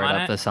just and ham covered on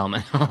up it. the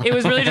salmon. It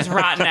was really just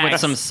rotten eggs. With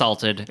some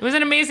salted. It was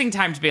an amazing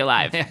time to be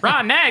alive.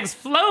 Rotten eggs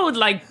flowed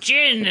like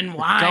gin and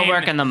wine. Go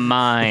work in the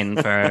mine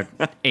for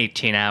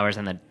 18 hours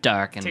in the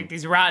dark. And take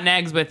these rotten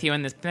eggs with you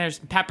and there's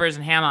peppers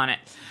and ham on it.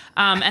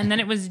 And then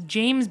it was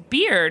James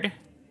Beard.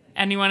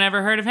 Anyone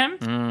ever heard of him?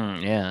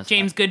 Yeah.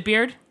 James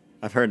Goodbeard?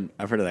 I've heard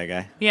of that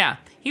guy. Yeah,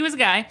 he was a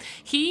guy.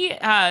 He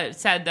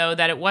said, though,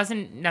 that it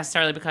wasn't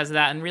necessarily because of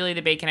that, and really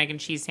the bacon, egg, and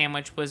cheese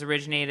sandwich was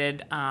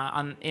originated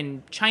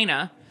in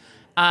China,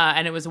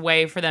 and it was a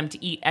way for them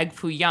to eat egg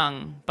foo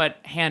young,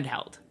 but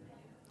handheld.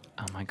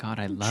 Oh my God,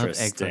 I love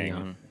egg foo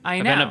young. I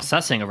know. I've been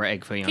obsessing over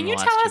egg foo young. Can you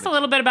tell us a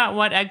little bit about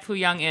what egg foo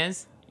young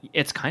is?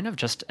 It's kind of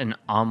just an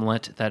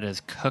omelet that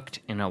is cooked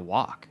in a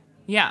wok.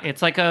 Yeah,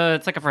 it's like a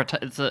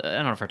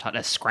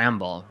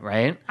scramble,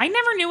 right? I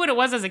never knew what it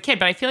was as a kid,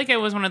 but I feel like it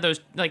was one of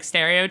those like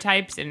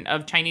stereotypes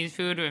of Chinese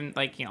food, and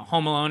like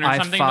Home Alone or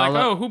something. Like,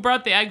 oh, who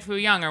brought the egg foo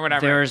young or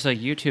whatever. There's a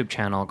YouTube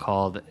channel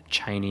called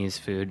Chinese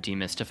Food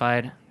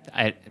Demystified.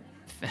 I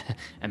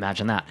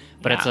imagine that,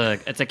 but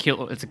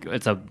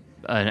it's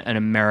an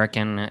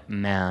American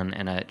man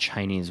and a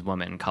Chinese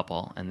woman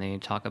couple, and they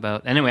talk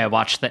about. Anyway, I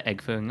watched the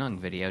egg foo young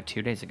video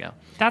 2 days ago.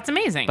 That's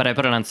amazing. But I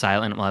put it on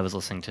silent while I was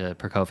listening to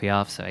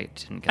Prokofiev, so I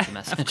didn't get the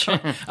message.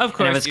 Of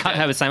course,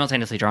 I was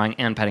simultaneously drawing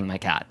and petting my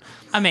cat.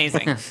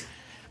 Amazing.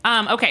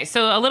 Okay,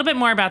 so a little bit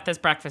more about this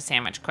breakfast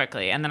sandwich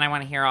quickly, and then I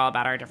want to hear all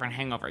about our different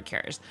hangover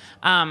cures.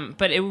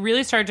 But it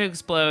really started to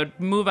explode,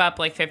 move up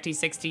like 50,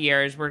 60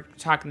 years. We're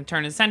talking the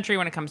turn of the century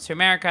when it comes to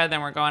America.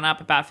 Then we're going up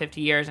about 50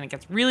 years, and it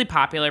gets really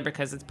popular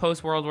because it's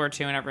post-World War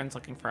II, and everyone's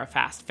looking for a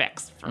fast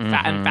fix.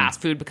 And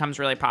fast food becomes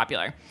really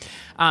popular.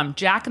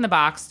 Jack in the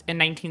Box in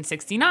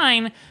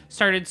 1969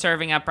 started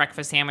serving up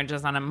breakfast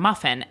sandwiches on a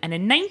muffin, and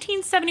in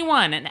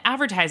 1971, an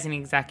advertising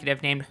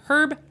executive named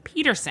Herb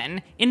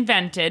Peterson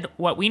invented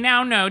what we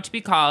now know to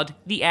be called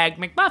the Egg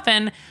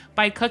McMuffin.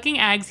 By cooking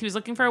eggs, he was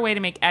looking for a way to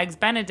make eggs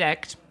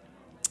Benedict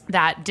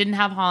that didn't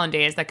have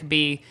hollandaise, that could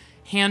be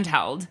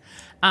handheld.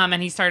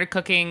 And he started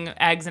cooking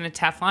eggs in a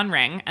Teflon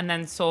ring and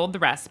then sold the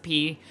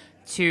recipe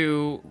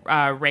to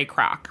Ray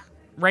Kroc.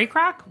 Ray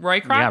Kroc? Roy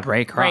Kroc? Yeah,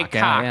 Ray Kroc. Ray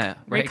Kroc. Yeah.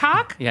 Ray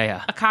Kroc?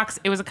 Yeah.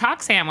 It was a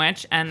cock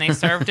sandwich, and they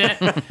served it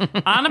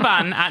on a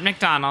bun at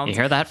McDonald's. You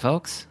hear that,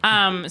 folks?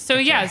 So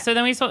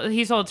then he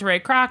sold it to Ray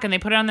Kroc, and they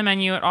put it on the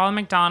menu at all the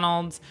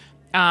McDonald's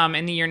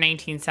in the year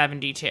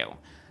 1972.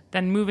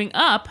 Then moving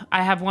up,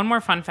 I have one more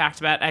fun fact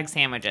about egg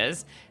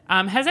sandwiches.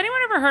 Has anyone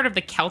ever heard of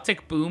the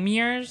Celtic boom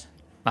years?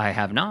 I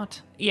have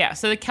not. Yeah,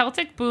 so the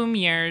Celtic boom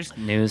years...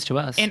 News to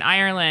us. In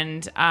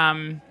Ireland...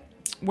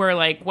 were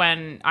like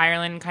when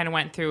Ireland kind of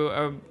went through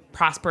a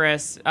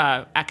prosperous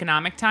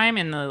economic time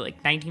in the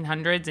like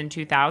 1900s and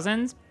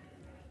 2000s,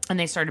 and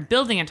they started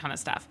building a ton of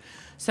stuff.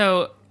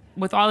 So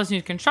with all this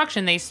new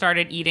construction, they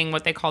started eating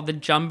what they called the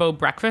jumbo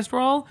breakfast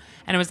roll,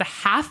 and it was a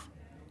half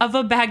of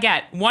a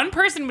baguette. One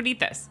person would eat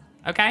this,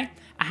 okay?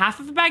 A half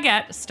of a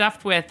baguette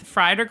stuffed with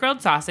fried or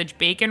grilled sausage,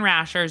 bacon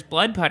rashers,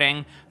 blood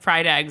pudding,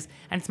 fried eggs,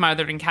 and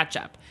smothered in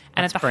ketchup.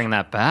 And Let's bring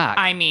that back.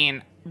 I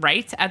mean...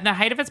 Right? At the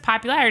height of its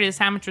popularity, the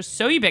sandwich was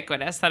so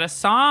ubiquitous that a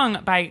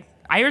song by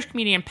Irish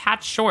comedian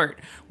Pat Short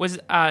was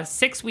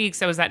 6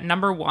 weeks. It was at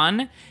number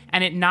 1,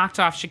 and it knocked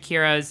off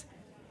Shakira's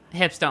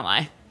Hips Don't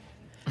Lie.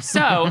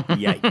 So,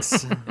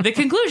 yikes. The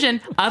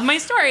conclusion of my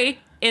story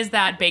is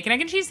that bacon,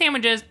 egg, and cheese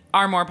sandwiches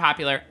are more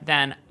popular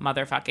than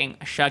motherfucking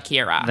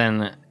Shakira.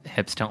 Then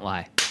Hips Don't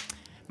Lie.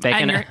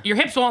 Bacon. And your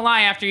hips won't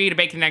lie after you eat a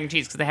bacon, egg, and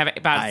cheese because they have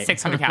about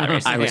 600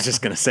 calories. I was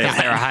just going to say that.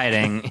 They're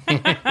hiding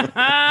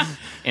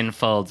in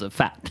folds of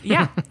fat.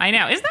 Yeah, I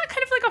know. Isn't that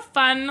kind of like a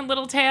fun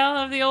little tale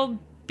of the old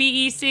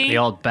BEC? The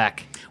old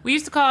Beck. We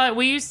used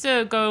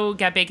to go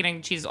get bacon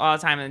and cheese all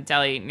the time in the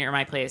deli near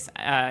my place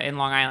in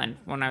Long Island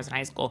when I was in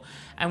high school.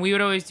 And we would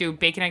always do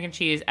bacon, egg, and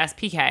cheese,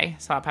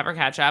 SPK, salt, pepper,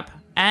 ketchup,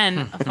 and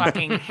a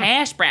fucking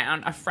hash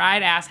brown, a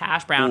fried ass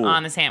hash brown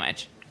on the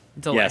sandwich.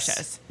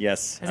 Delicious.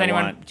 Yes.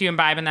 Do you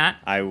imbibe in that?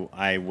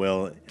 I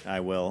will.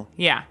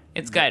 Yeah,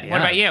 it's good.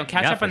 What about you?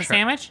 Ketchup on the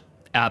sandwich?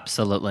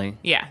 Absolutely.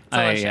 Yeah,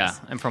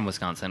 delicious. I'm from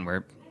Wisconsin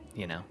where,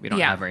 we don't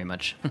have very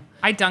much.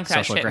 I dunk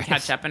that shit in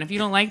ketchup, and if you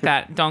don't like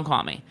that, don't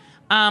call me.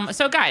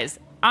 So guys,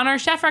 on our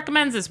Chef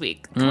Recommends this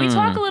week, can we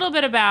talk a little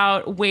bit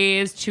about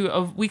ways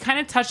to, we kind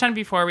of touched on it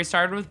before, we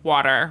started with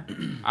water,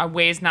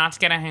 ways not to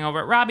get a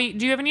hangover. Robbie,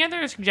 do you have any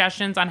other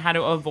suggestions on how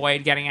to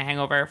avoid getting a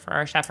hangover for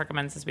our Chef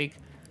Recommends this week?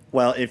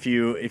 Well, if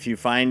you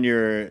find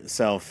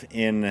yourself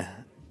in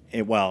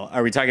Well,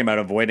 are we talking about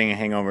avoiding a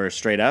hangover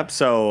straight up?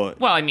 So,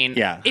 Well, I mean,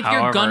 yeah. if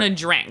However- you're gonna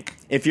drink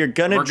If you're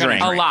gonna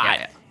drink a lot,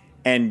 Yeah.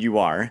 and you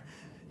are,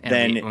 And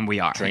then we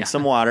are, drink yeah.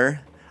 some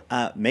water.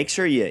 Make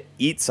sure you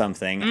eat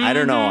something. I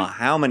don't know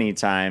how many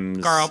times.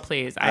 girl,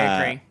 please, I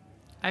agree.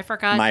 I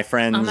forgot. My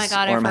friends Oh my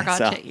god, I or forgot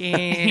myself. to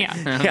eat.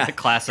 Yeah. The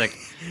classic.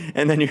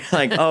 And then you're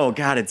like, oh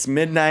God, it's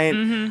midnight.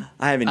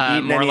 I haven't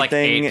eaten More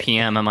anything. like 8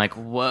 p.m. I'm like,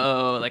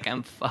 whoa, like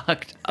I'm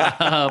fucked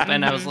up.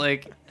 And I was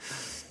like,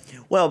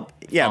 Well,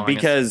 yeah, Following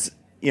because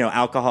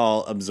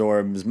alcohol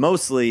absorbs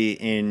mostly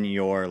in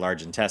your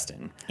large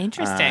intestine.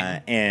 Interesting.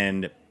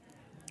 And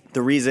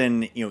the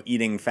reason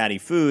eating fatty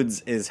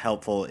foods is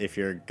helpful if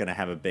you're going to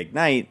have a big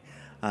night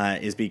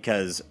is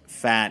because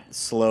fat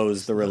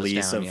slows the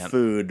release down, of yep.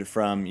 food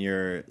from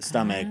your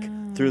stomach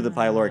through the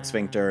pyloric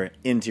sphincter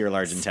into your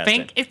large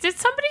intestine. Did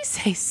somebody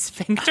say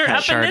sphincter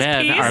up sure in this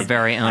did. piece? Our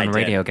very I own did.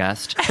 radio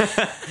guest.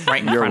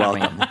 Right in You're front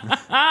welcome. of me.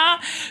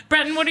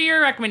 Bretton, what are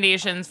your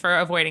recommendations for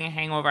avoiding a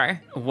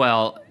hangover?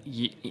 Well,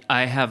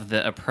 I have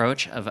the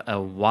approach of a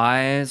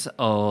wise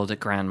old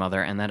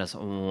grandmother, and that is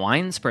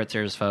wine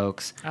spritzers,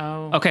 folks.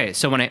 Oh. Okay,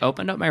 so when I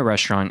opened up my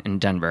restaurant in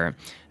Denver,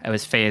 I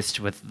was faced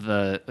with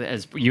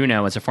as you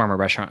know, as a former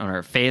restaurant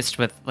owner, faced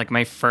with like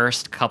my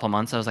first couple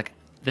months, I was like,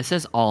 this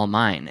is all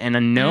mine.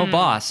 And no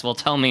boss will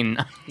tell me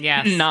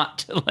Yes. not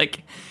to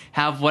like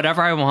have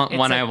whatever I want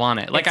when I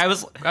want it. Like I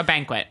was a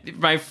banquet.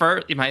 life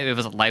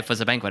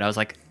was a banquet. I was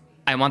like,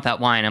 I want that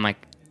wine. I'm like,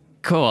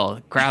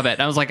 cool, grab it.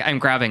 I was like, I'm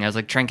grabbing. I was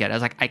like, drink it. I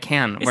was like, I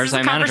can. Is Where's this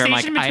my a manager? I'm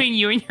like, conversation between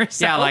you and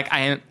yourself? yeah,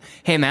 like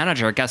hey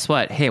manager, guess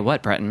what? Hey,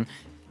 what, Bretton?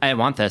 I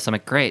want this. I'm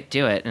like, great,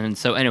 do it. And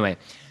so anyway,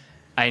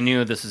 I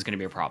knew this was going to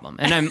be a problem.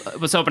 And I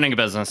was opening a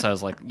business. I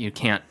was like, you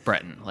can't,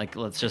 Bretton. Like,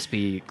 let's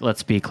be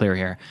clear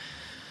here.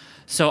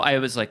 So I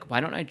was like, why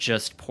don't I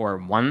just pour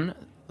one?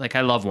 Like,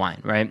 I love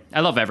wine, right? I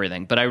love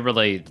everything, but I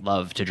really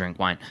love to drink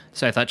wine.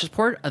 So I thought, just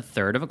pour a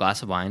third of a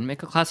glass of wine,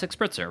 make a classic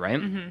spritzer, right?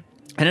 Mm-hmm.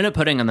 I ended up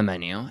putting on the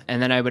menu,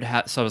 and then I would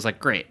have. So I was like,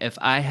 great. If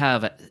I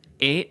have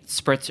 8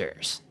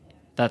 spritzers,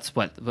 that's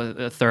what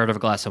a third of a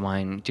glass of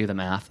wine. Do the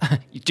math.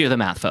 Do the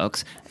math,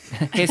 folks.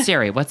 Hey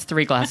Siri, what's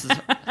 3 glasses?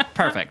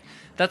 Perfect.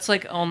 That's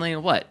like only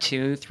what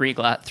 3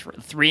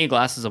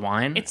 glasses of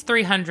wine. It's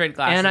 300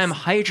 glasses. And I'm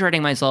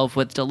hydrating myself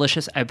with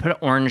delicious. I put an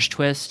orange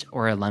twist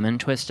or a lemon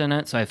twist in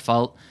it, so I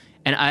felt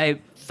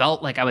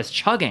like I was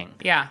chugging.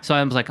 Yeah. So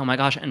I was like, oh my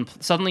gosh! And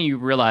suddenly you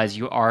realize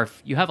you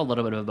have a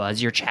little bit of a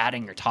buzz. You're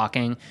chatting, you're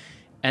talking,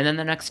 and then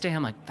the next day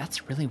I'm like,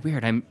 that's really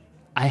weird.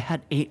 I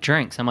had 8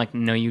 drinks. I'm like,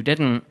 no, you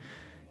didn't.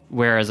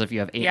 Whereas if you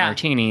have 8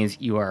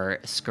 martinis, you are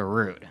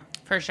screwed.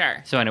 For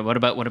sure. So what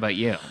about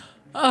you?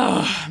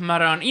 Oh,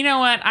 Maron. You know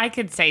what? I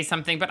could say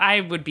something, but I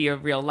would be a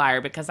real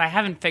liar because I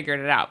haven't figured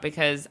it out.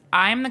 Because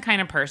I'm the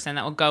kind of person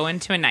that will go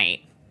into a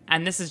night,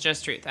 and this is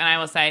just truth, and I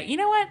will say, you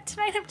know what?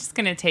 Tonight I'm just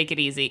going to take it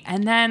easy.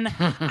 And then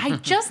I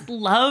just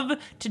love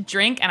to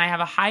drink, and I have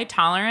a high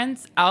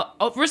tolerance.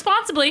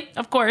 Responsibly,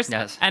 of course.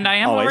 Yes. And I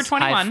am Always. over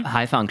 21.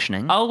 High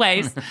functioning.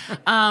 Always.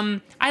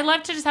 I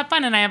love to just have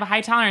fun, and I have a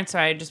high tolerance, so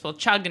I just will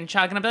chug, and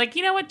I'll be like,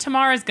 you know what?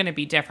 Tomorrow's going to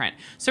be different.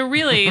 So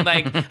really,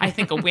 like, I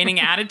think a winning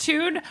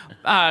attitude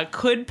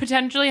could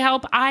potentially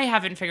help. I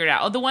haven't figured it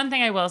out. Oh, the one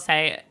thing I will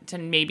say to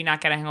maybe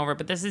not get a hangover,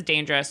 but this is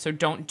dangerous, so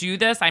don't do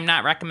this. I'm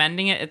not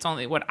recommending it. It's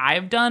only what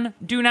I've done.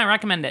 Do not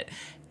recommend it.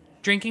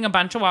 Drinking a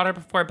bunch of water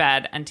before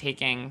bed and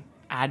taking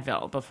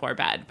Advil before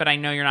bed. But I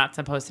know you're not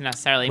supposed to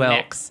necessarily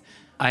mix.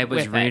 I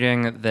was with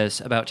reading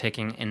this about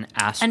taking an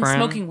aspirin. And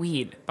smoking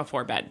weed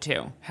before bed,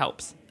 too,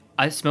 helps.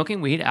 Smoking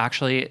weed,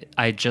 actually,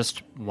 I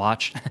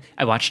watched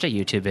a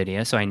YouTube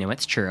video, so I knew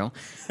it's true,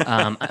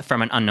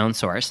 from an unknown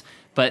source.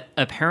 But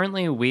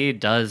apparently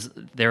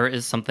there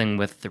is something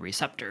with the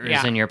receptors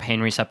and your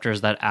pain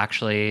receptors that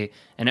actually,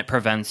 and it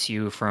prevents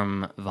you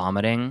from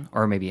vomiting,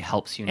 or maybe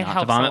helps you not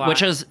to vomit,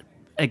 which is,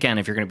 again,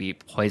 if you're going to be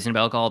poisoned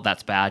by alcohol,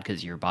 that's bad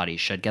because your body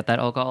should get that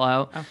alcohol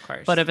out. Of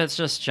course. But if it's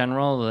just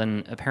general,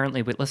 then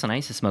apparently, listen, I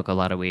used to smoke a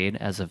lot of weed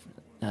as of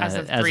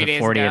 3 days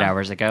 48 ago.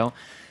 hours ago.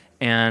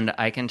 And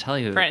I can tell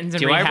you, Bretton's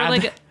in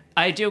rehab.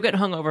 I do get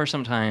hungover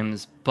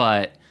sometimes,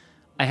 but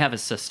I have a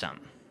system.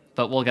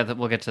 But we'll get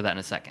to that in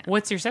a second.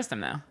 What's your system,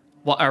 though?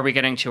 Well, are we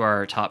getting to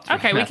our top 3?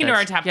 Okay, we can do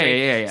our top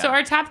 3. Yeah. So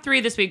our top 3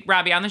 this week,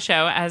 Robbie, on the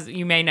show, as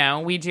you may know,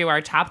 we do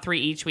our top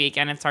 3 each week,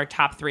 and it's our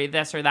top 3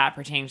 this or that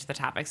pertaining to the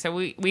topic. So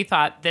we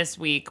thought this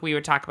week we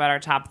would talk about our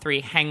top 3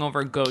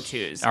 hangover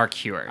go-tos. Our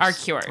cures.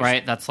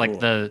 Right? That's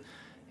like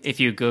if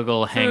you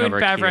Google hangover food,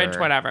 beverage, cure,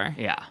 whatever.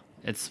 Yeah,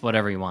 it's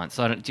whatever you want.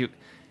 So do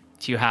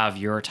you have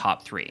your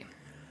top 3?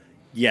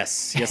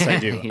 Yes, I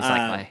do. He's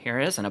like, well, here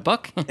it is in a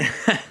book.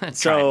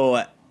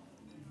 So,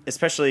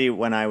 especially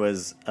when I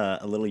was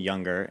a little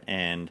younger,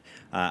 and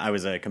I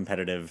was a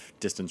competitive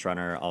distance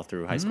runner all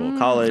through high school,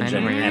 college,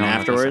 and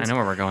afterwards. I know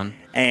where we're going.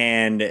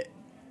 And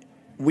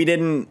we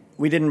didn't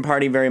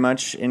party very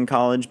much in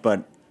college,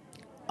 but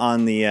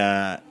on the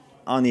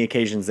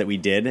occasions that we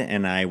did,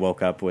 and I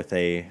woke up with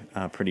a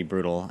pretty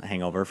brutal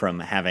hangover from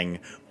having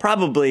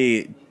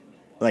probably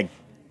like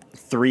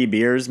 3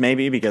 beers,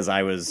 maybe, because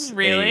I was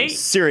Really? a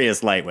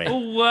serious lightweight.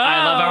 Whoa!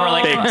 I love how we're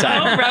like, Big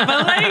time.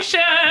 Revelation!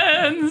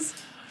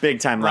 Big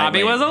time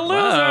Robbie lightweight. was a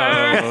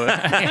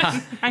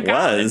loser. I'm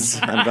glad.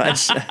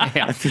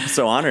 I feel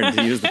so honored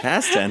to use the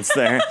past tense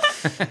there.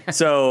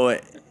 So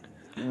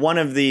one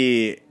of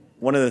the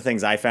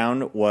things I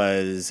found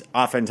was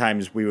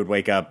oftentimes we would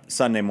wake up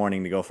Sunday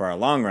morning to go for our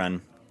long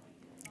run,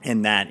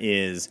 and that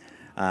is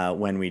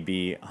when we'd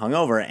be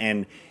hungover.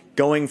 And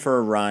going for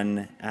a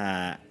run,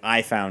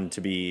 I found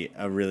to be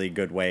a really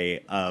good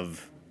way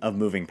of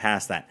moving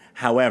past that.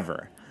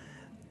 However,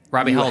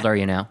 Robbie, how old are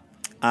you now?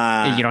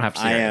 You don't have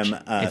to say I your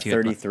am age, if you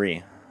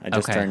 33. I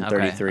just turned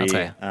 33.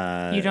 Okay.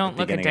 You don't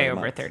look a beginning day of the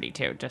over month.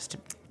 32, just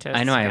to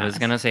I know, be I was honest.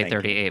 going to say Thank you.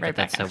 38, Right but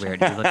that's back so at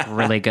weird. You look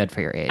really good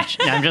for your age.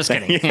 No, I'm just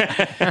kidding.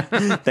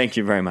 Thank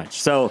you very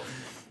much. So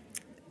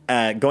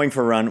going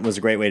for a run was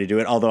a great way to do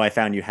it, although I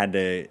found you had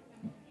to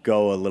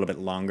go a little bit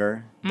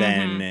longer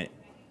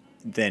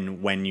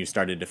than when you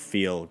started to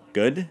feel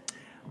good.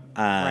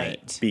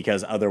 Right.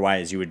 Because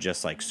otherwise you would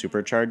just like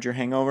supercharge your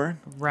hangover,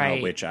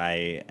 Right. which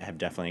I have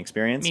definitely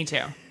experienced. Me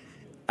too.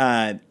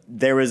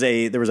 There was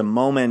a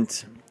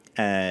moment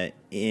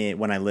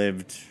when I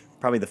lived,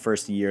 probably the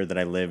first year that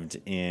I lived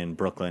in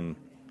Brooklyn,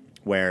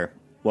 where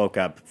woke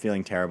up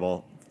feeling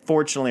terrible.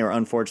 Fortunately or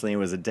unfortunately, it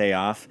was a day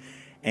off,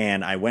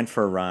 and I went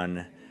for a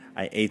run.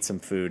 I ate some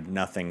food.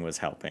 Nothing was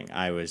helping.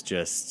 You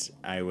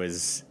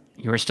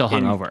were still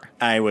hungover.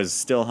 I was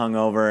still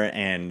hungover,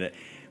 and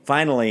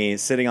finally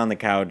sitting on the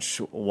couch,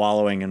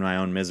 wallowing in my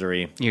own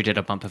misery. You did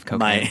a bump of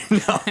cocaine. You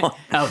butt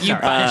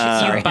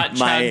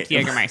chugged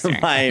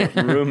Jägermeister. My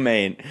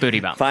roommate Booty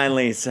bump.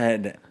 finally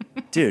said,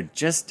 dude,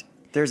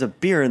 there's a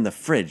beer in the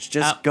fridge.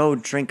 Just go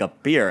drink a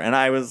beer. And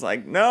I was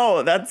like,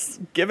 no, that's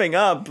giving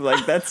up.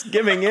 Like, that's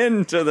giving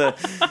in to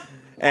the...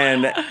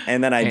 And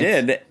then I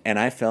did, and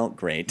I felt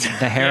great.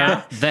 The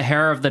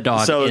hair of the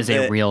dog is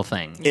a real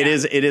thing. It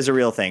is a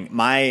real thing.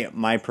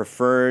 My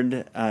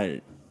preferred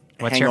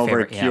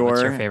hangover cure,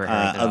 what's your favorite hair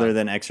of the dog? other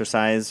than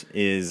exercise,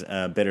 is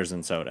bitters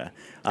and soda.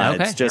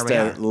 Okay, It's just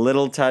here we a are.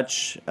 little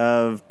touch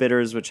of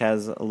bitters, which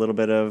has a little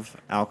bit of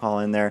alcohol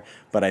in there.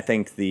 But I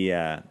think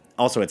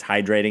also it's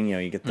hydrating.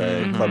 You get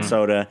the club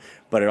soda,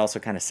 but it also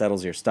kind of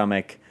settles your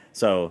stomach.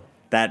 So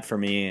that for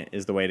me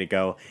is the way to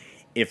go.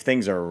 If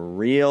things are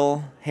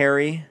real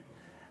hairy,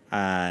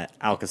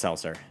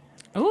 Alka-Seltzer.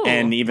 Ooh.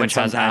 And even Which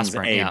has sometimes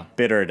aspirin, a yeah.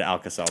 bittered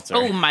Alka-Seltzer.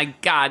 Oh my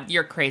God,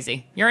 you're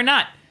crazy. You're a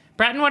nut.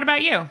 Breton, what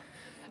about you?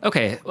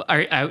 Okay,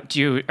 are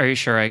you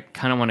sure? I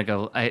kind of want to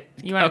go.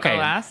 You want to go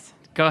last?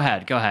 Go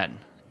ahead.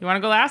 You want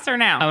to go last or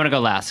now? I want to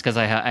go last because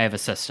I have a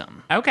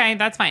system. Okay,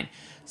 that's fine.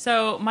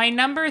 So my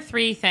number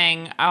 3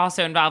 thing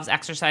also involves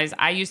exercise.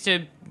 I used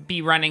to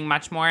be running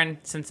much more, and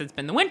since it's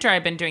been the winter,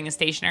 I've been doing a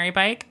stationary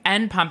bike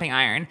and pumping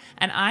iron.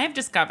 And I have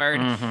discovered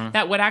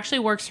that what actually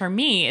works for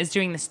me is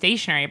doing the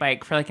stationary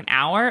bike for like an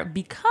hour,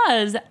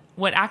 because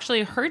what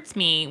actually hurts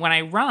me when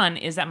I run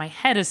is that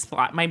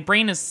my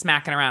brain is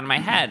smacking around in my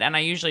head. And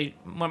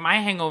when my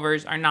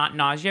hangovers are not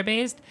nausea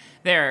based,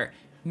 they're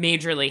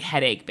majorly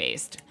headache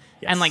based.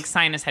 Yes. And like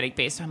sinus headache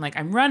based. So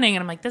I'm running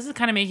and I'm like, this is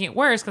kind of making it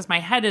worse because my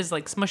head is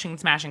like smushing and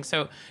smashing.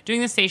 So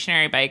doing the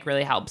stationary bike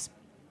really helps.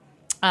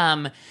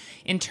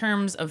 In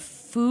terms of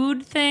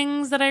food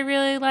things that I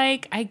really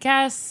like, I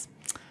guess,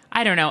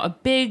 I don't know, a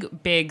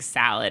big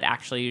salad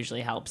actually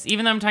usually helps.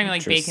 Even though I'm talking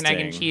like bacon, egg,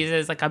 and Interesting.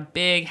 cheeses, like a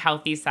big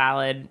healthy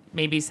salad,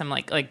 maybe some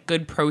like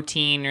good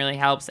protein really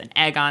helps, an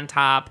egg on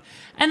top,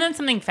 and then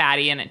something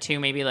fatty in it too,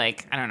 maybe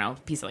like, I don't know,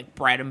 a piece of like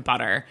bread and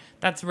butter.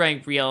 That's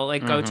really real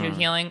like go-to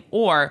healing.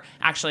 Or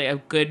actually a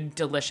good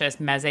delicious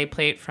meze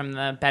plate from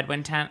the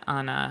Bedouin tent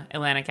on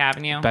Atlantic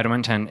Avenue.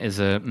 Bedouin tent is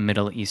a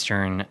Middle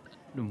Eastern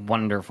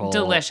wonderful,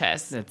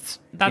 delicious. That's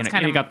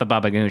kind you of- got the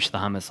baba ganoush, the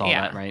hummus, all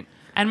Yeah. that, right?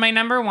 And my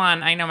number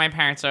 1, I know my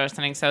parents are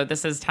listening, so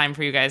this is time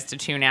for you guys to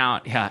tune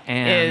out. Yeah,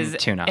 and is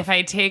tune out. if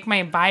I take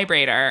my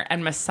vibrator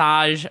and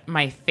massage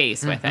my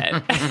face with it,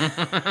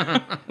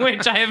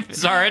 which I have.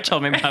 Zara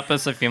told me about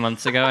this a few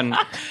months ago, and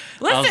I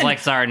was Listen. like,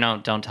 Zara, no,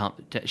 don't tell.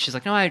 She's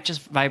like, no, I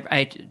just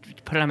I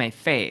put it on my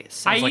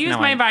face. I was like, use no,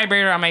 my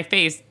vibrator on my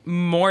face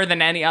more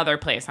than any other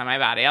place on my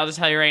body. I'll just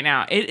tell you right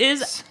now. It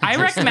is. I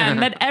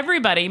recommend that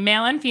everybody,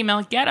 male and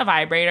female, get a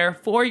vibrator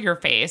for your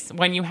face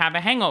when you have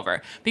a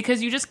hangover,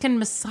 because you just can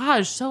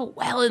massage so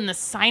well in the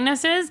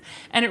sinuses,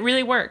 and it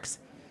really works.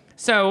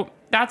 So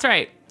that's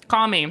right.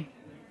 Call me.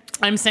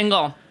 I'm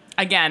single.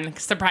 Again,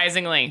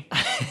 surprisingly.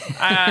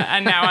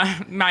 And now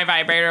my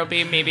vibrator will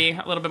be maybe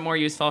a little bit more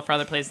useful for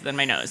other places than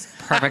my nose.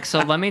 Perfect. So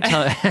let me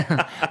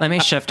let me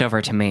shift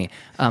over to me.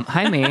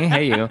 Hi, me.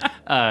 Hey, you.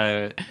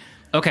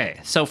 Okay.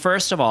 So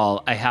first of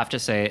all, I have to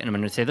say, and I'm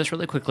going to say this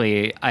really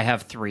quickly, I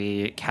have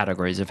 3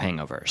 categories of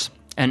hangovers.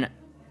 And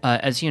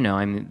as you know,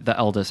 I'm the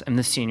eldest. I'm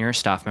the senior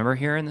staff member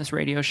here in this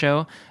radio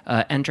show,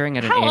 entering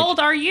at an age... How old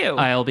are you?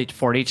 I'll be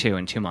 42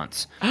 in 2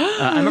 months.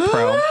 I'm a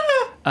pro.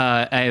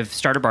 I've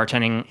started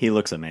bartending. He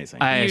looks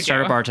amazing. I You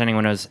started do. bartending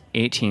when I was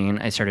 18.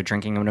 I started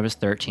drinking when I was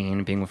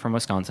 13. Being from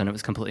Wisconsin, it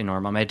was completely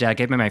normal. My dad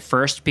gave me my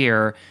first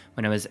beer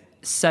when I was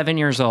 7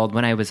 years old,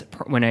 when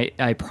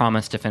I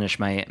promised to finish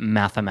my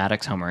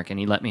mathematics homework, and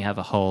he let me have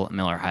a whole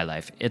Miller High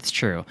Life. It's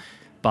true.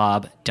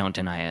 Bob, don't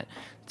deny it.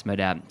 It's my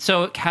dad.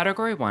 So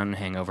category 1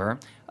 hangover.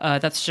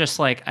 That's just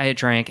like I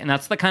drank, and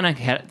that's the kind of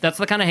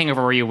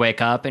hangover where you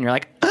wake up and you're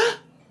like,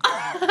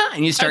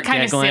 and you start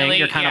giggling. Silly,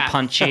 you're kind of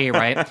punchy,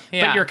 right?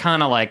 Yeah. But you're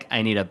kind of like,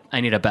 I need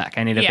a Beck.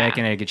 I need a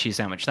bacon, egg, and cheese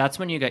sandwich. That's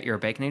when you get your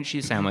bacon, egg, and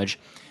cheese sandwich.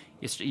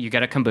 You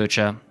get a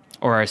kombucha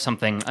or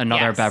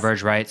another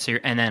beverage, right? So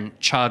and then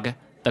chug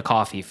the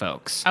coffee,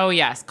 folks. Oh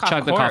yes,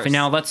 chug the coffee.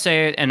 Now let's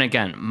say, and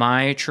again,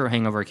 my true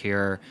hangover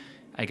cure,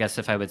 I guess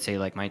if I would say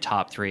like my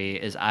top 3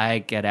 is I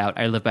get out.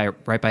 I live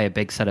right by a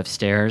big set of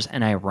stairs,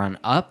 and I run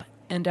up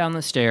and down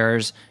the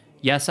stairs.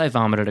 Yes, I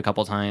vomited a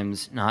couple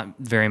times, not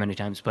very many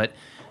times, but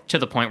to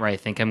the point where I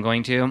think I'm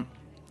going to.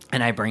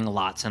 And I bring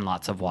lots and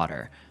lots of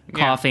water.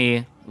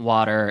 Coffee,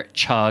 water,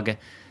 chug.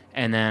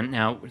 And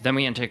then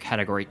we enter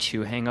category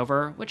 2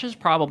 hangover, which is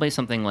probably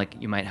something like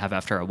you might have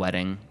after a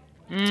wedding.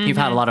 Mm-hmm. You've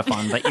had a lot of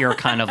fun, but you're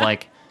kind of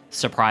like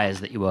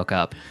surprised that you woke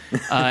up.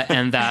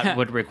 And that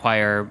would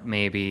require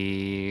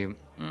maybe...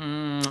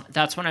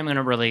 that's when I'm going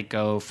to really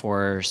go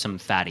for some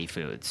fatty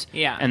foods.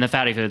 Yeah. And the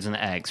fatty foods and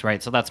the eggs,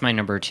 right? So that's my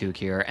number 2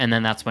 cure. And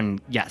then that's when,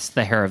 yes,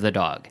 the hair of the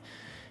dog.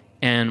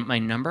 And my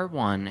number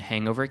 1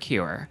 hangover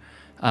cure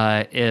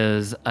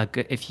is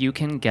if you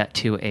can get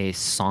to a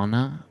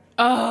sauna.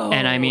 Oh,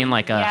 and I mean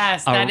like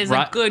that is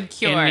a good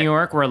cure. In New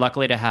York, we're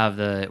lucky to have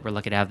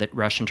the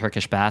Russian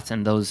Turkish baths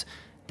and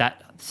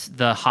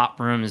the hot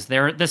rooms.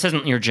 This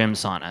isn't your gym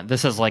sauna.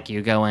 This is like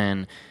you go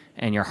in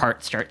and your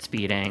heart starts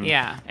beating.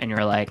 Yeah, and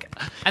you're like,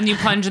 and you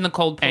plunge in the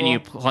cold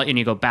pool, and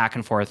you go back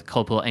and forth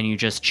cold pool, and you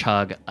just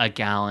chug 1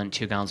 gallon,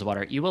 2 gallons of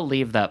water. You will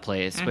leave that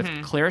place with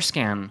clear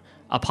skin,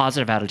 a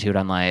positive attitude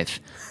on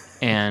life,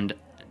 and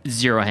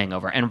 0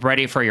 hangover, and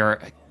ready for your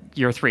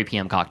 3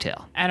 p.m.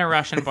 cocktail. And a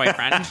Russian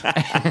boyfriend.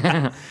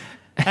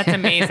 That's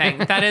amazing.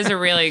 That is a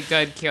really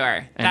good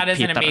cure. That is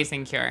an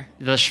amazing cure.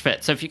 The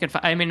schwitz. So if you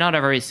can, not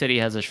every city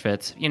has a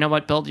schwitz. You know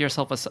what? Build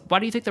yourself why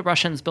do you think the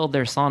Russians build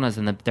their saunas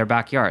in their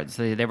backyards?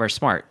 They were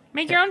smart.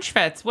 Make your own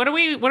schwitz. What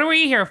are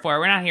we here for?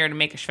 We're not here to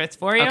make a schwitz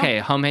for you. Okay,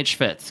 homemade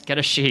schwitz. Get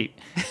a sheet.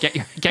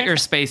 Get your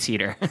space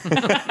heater.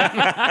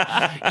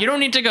 You don't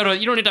need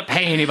to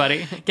pay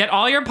anybody. Get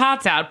all your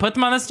pots out, put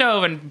them on the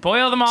stove, and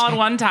boil them all at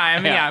one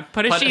time. Yeah,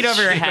 put a sheet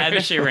over your head.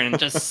 And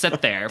just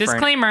sit there.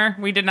 Disclaimer: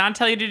 we did not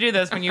tell you to do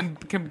this when you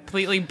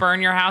completely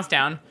burn your house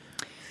down.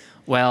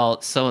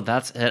 Well, so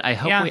that's it.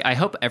 I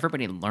hope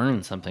everybody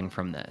learned something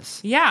from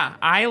this. Yeah,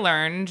 I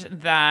learned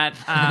that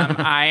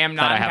I am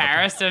not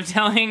embarrassed of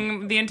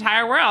telling the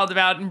entire world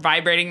about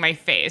vibrating my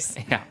face.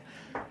 Yeah.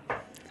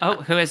 Oh,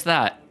 who is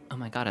that? Oh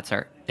my God,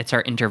 it's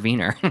our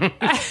intervener.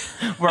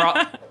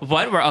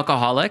 We're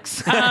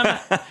alcoholics.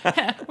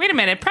 Wait a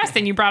minute,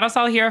 Preston, you brought us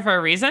all here for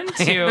a reason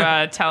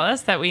to tell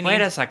us that we need.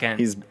 Wait a second.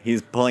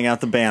 He's pulling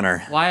out the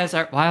banner. Why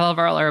all of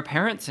our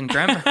parents and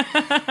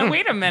grandparents?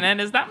 Wait a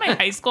minute, is that my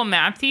high school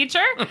math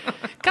teacher?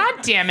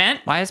 God damn it!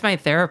 Why is my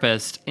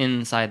therapist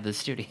inside the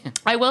studio?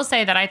 I will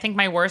say that I think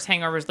my worst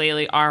hangovers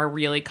lately are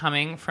really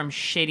coming from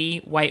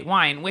shitty white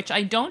wine, which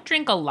I don't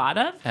drink a lot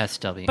of.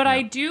 SW. But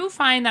I do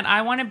find that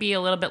I want to be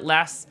a little bit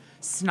less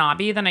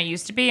snobby than I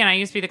used to be, and I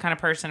used to be the kind of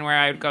person where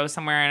I would go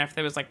somewhere and if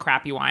there was like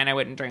crappy wine I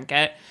wouldn't drink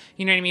it,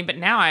 you know what I mean? But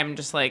now I'm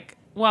just like,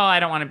 well,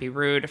 I don't want to be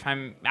rude if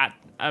I'm at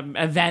an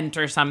event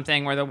or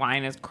something where the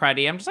wine is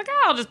cruddy. I'm just like,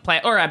 I'll just play,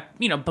 or a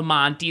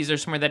Bamontes or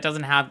somewhere that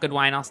doesn't have good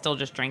wine, I'll still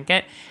just drink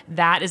it.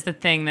 That is the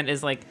thing that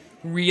is like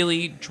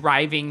really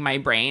driving my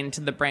brain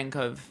to the brink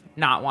of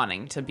not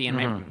wanting to be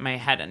in my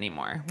head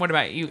anymore. What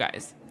about you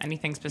guys?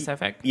 Anything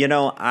specific?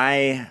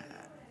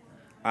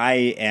 I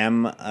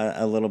am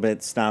a little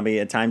bit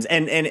snobby at times,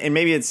 and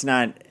maybe it's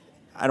not,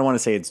 I don't want to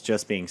say it's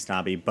just being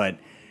snobby, but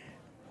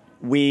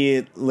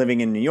we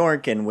living in New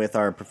York and with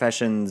our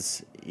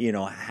professions,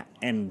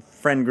 and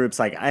friend groups,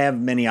 like I have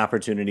many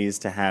opportunities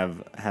to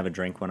have a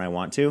drink when I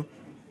want to.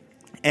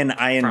 And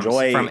I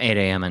enjoy from 8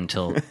 a.m.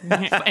 until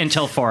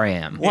 4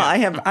 a.m. Well, I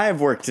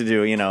have work to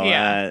do,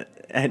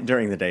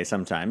 during the day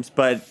sometimes,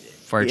 but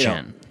for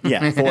gin.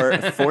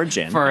 For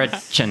gin. For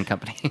a gin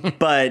company.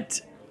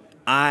 But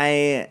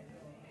I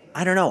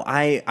don't know.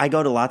 I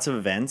go to lots of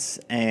events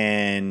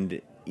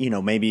and,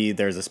 maybe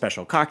there's a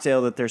special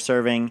cocktail that they're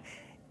serving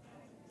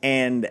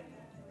and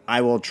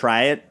I will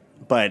try it,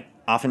 but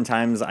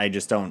oftentimes I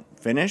just don't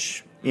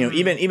finish.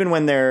 Even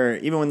when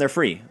they're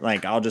free.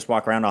 Like I'll just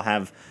walk around, I'll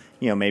have,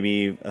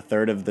 maybe a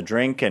third of the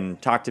drink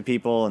and talk to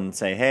people and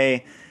say,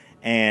 "Hey,"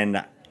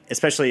 and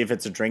especially if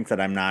it's a drink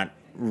that I'm not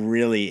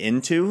really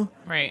into.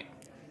 Right.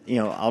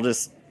 I'll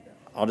just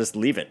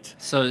leave it.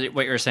 So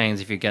what you're saying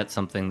is if you get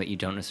something that you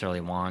don't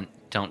necessarily want,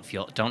 don't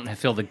feel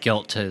the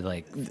guilt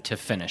to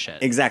finish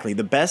it. Exactly.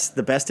 The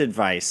best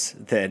advice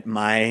that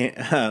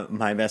my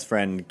my best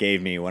friend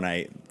gave me when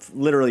I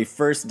literally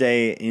first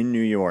day in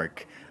New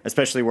York,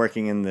 especially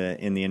working in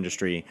the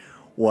industry,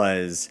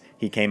 was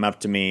he came up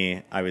to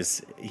me. I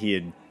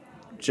had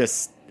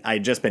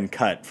just been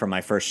cut from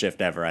my first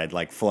shift ever.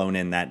 I'd flown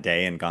in that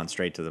day and gone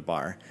straight to the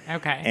bar.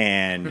 Okay.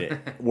 And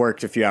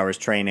worked a few hours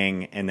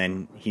training, and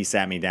then he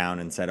sat me down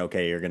and said,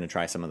 "Okay, you're going to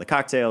try some of the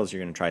cocktails,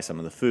 you're going to try some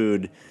of the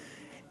food."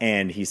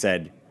 And he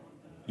said,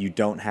 you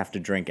don't have to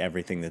drink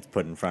everything that's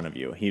put in front of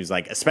you. He was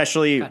like,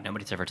 especially God,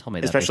 nobody's ever told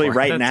me that especially before.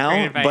 right That's great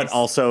now, advice. but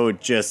also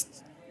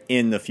just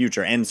in the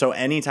future. And so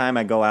anytime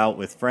I go out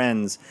with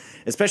friends,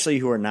 especially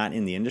who are not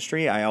in the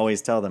industry, I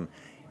always tell them,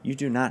 you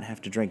do not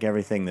have to drink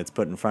everything that's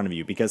put in front of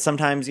you, because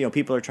sometimes,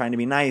 people are trying to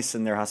be nice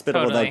and they're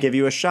hospitable. Totally. They'll give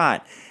you a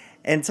shot.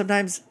 And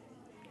sometimes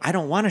I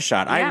don't want a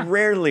shot. Yeah. I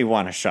rarely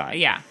want a shot.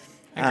 Yeah.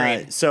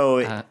 Agreed.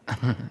 So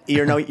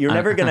you're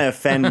never going to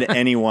offend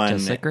anyone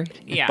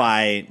Disagreed? Yeah.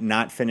 by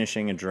not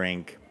finishing a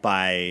drink,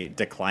 by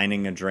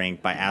declining a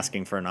drink, by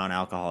asking for a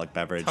non-alcoholic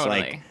beverage.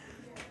 Totally.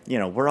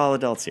 We're all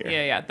adults here.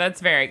 Yeah.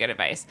 That's very good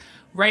advice.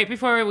 Right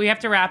before we have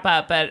to wrap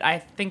up, but I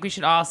think we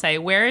should all say,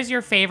 where is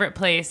your favorite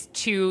place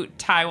to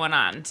tie one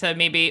on? To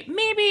maybe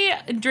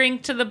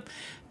drink to the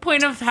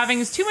point of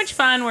having too much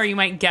fun where you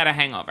might get a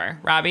hangover.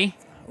 Robbie?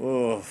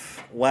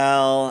 Oof.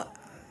 Well,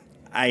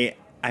 I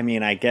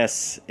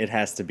guess it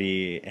has to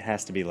be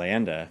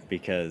Leyenda,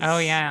 because Oh,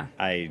 yeah.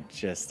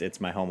 it's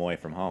my home away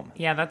from home.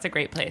 Yeah, that's a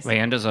great place.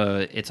 Leyenda's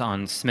it's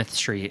on Smith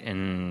Street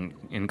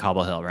in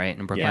Cobble Hill, right?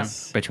 In Brooklyn?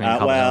 Yes. Between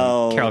Cobble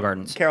Hill and Carroll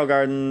Gardens. Carroll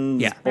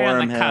Gardens, Yeah. Right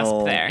on Borum the cusp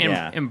Hill. there.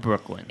 Yeah. In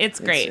Brooklyn. It's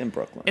great. in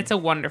Brooklyn. It's a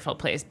wonderful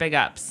place. Big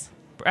ups.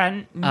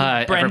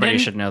 Everybody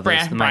should know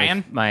this.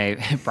 Brian?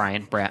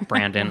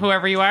 Brandon.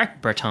 Whoever you are.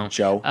 Breton.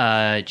 Joe.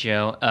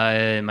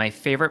 Joe. My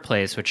favorite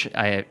place, which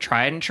I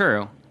tried and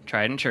true,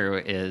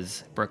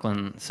 is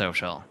Brooklyn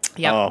Social.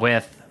 Yep. Oh,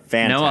 With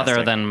fantastic. no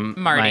other than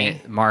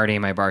Marty. Marty,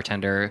 my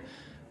bartender,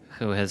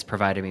 who has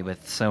provided me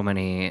with so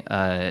many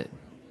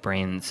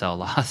brain cell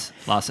losses.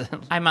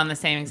 I'm on the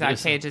same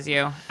exact page as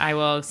you. I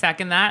will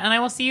second that, and I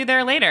will see you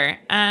there later.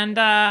 And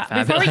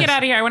before we get out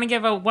of here, I want to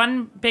give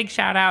one big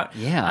shout out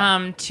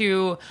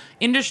to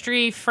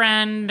industry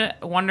friend,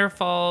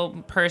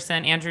 wonderful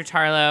person, Andrew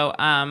Tarlow.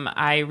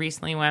 I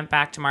recently went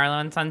back to Marlowe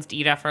and Sons to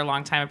eat for a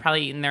long time. I've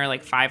probably eaten there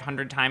like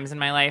 500 times in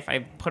my life. I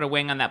put a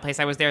wing on that place.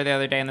 I was there the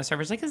other day, and the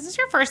server's like, "Is this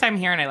your first time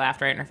here?" And I laughed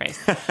right in her face.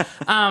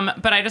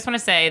 But I just want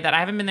to say that I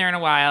haven't been there in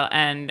a while,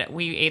 and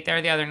we ate there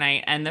the other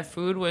night, and the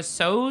food was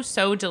so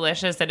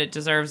delicious that it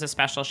deserves a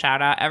special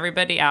shout out.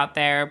 Everybody out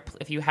there,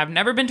 if you have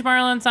never been to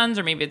Marlowe and Sons,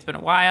 or maybe it's been a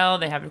while,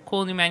 they have a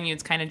cool new menu.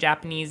 It's kind of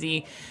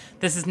Japanesey.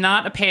 This is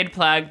not a paid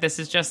plug. This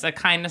is just a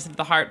kindness of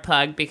the heart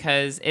plug,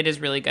 because it is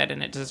really good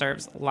and it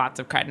deserves lots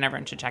of credit, and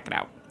everyone should check it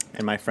out.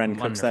 And my friend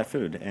cooks that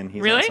food, and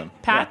he's really? awesome.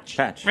 Patch?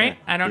 Yeah, Patch. Right?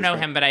 Yeah, I don't he's know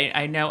great. him, but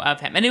I know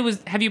of him. And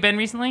have you been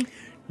recently?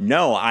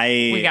 No,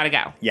 We gotta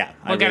go. Yeah.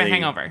 We'll get a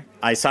hangover.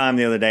 I saw him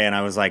the other day, and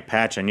I was like,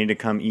 Patch, I need to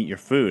come eat your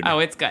food. Oh,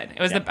 it's good.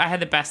 It was I had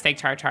the best steak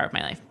tartare of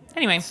my life.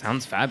 Anyway.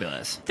 Sounds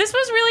fabulous. This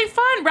was really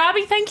fun.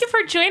 Robbie, thank you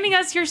for joining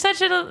us. You're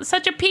such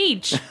a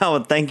peach. Oh,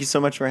 well, thank you so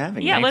much for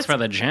having me. Thanks for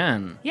the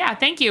gin. Yeah,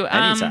 thank you.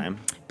 Anytime.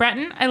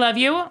 Breton, I love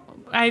you.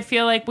 I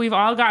feel like we've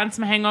all gotten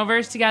some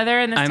hangovers together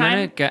in this time. I'm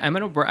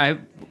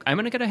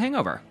gonna get a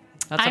hangover.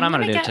 That's what I'm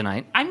gonna do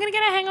tonight. I'm gonna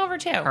get a hangover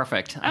too.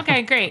 Perfect.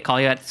 Okay, great. Call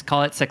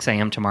at 6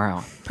 a.m.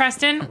 tomorrow.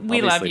 Preston, we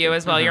I'll be love sleeping. you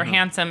as well. You're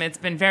handsome. It's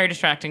been very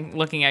distracting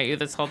looking at you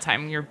this whole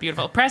time. You're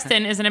beautiful.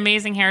 Preston is an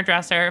amazing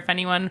hairdresser. If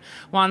anyone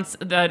wants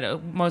the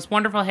most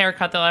wonderful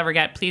haircut they'll ever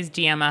get, please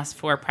DM us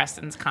for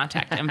Preston's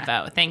contact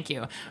info. Thank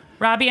you.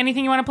 Robbie,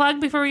 anything you want to plug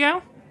before we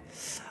go?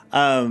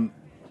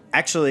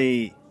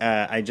 Actually,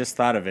 I just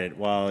thought of it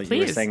while you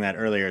were Please. saying that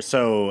earlier.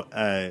 So,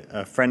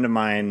 a friend of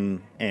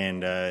mine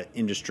and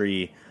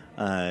industry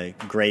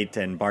great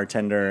and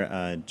bartender,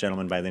 a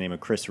gentleman by the name of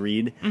Chris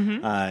Reed,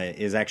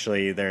 is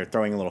actually, they're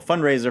throwing a little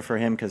fundraiser for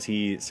him because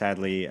he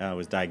sadly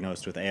was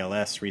diagnosed with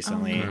ALS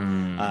recently.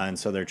 And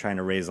so they're trying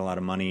to raise a lot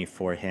of money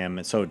for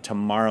him. So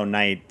tomorrow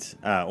night,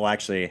 well,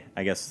 actually,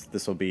 I guess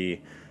this will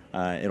be,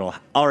 it'll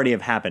already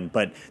have happened,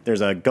 but there's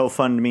a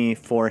GoFundMe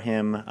for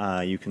him.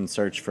 You can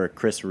search for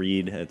Chris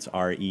Reed. It's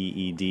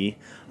Reed. He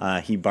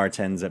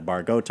bartends at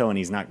Bar Goto, and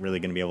he's not really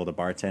going to be able to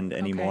bartend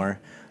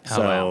anymore.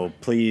 So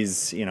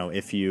please,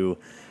 if you've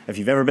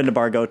ever been to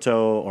Bar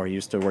Goto or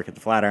used to work at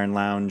the Flatiron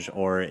Lounge,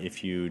 or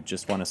if you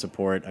just want to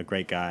support a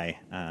great guy,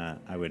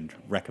 I would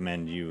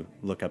recommend you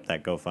look up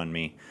that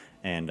GoFundMe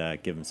and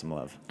give him some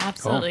love.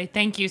 Absolutely. Cool.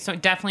 Thank you. So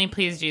definitely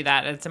please do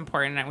that. It's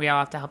important. We all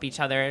have to help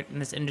each other in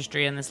this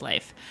industry and this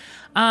life.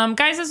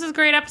 Guys, this was a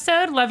great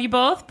episode. Love you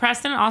both.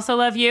 Preston, also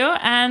love you.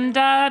 And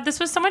this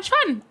was so much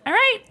fun. All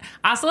right.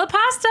 Hasta la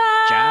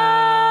pasta.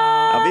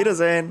 Ciao. Auf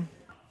Wiedersehen.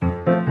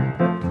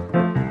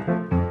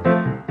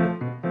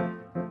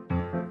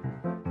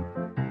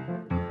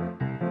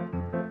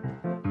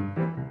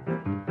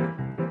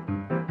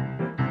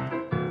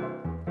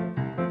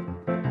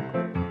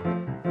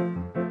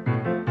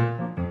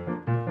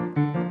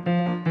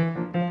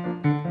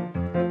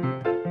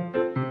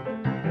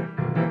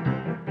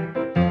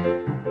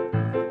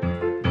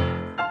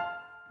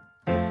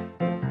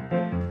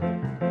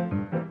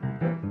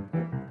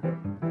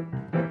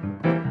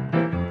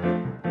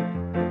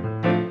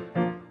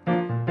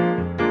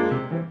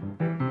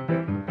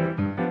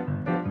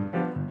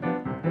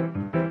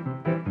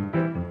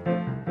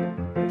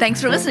 Thanks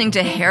for listening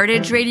to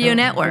Heritage Radio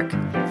Network,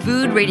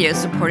 food radio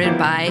supported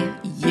by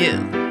you.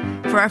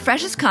 For our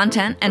freshest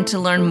content and to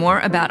learn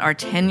more about our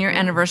 10-year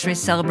anniversary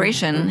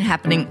celebration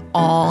happening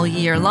all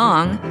year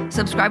long,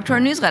 subscribe to our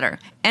newsletter.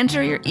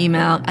 Enter your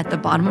email at the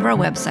bottom of our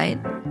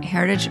website,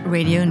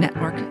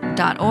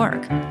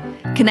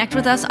 heritageradionetwork.org. Connect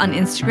with us on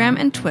Instagram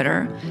and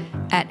Twitter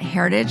at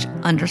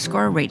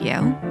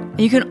heritage_radio.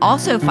 You can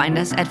also find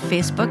us at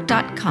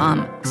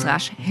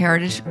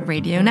facebook.com/Heritage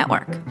Radio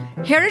Network.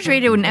 Heritage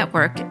Radio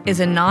Network is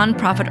a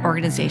nonprofit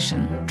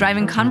organization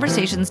driving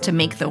conversations to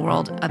make the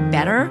world a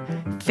better,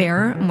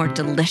 fairer, more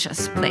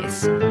delicious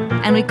place.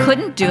 And we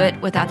couldn't do it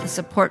without the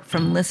support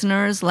from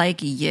listeners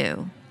like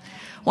you.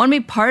 Want to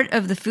be part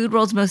of the food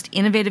world's most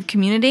innovative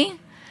community?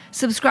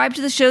 Subscribe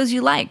to the shows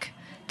you like.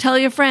 Tell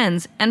your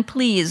friends, and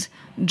please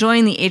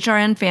join the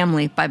HRN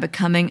family by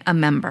becoming a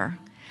member.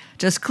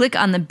 Just click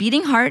on the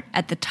beating heart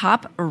at the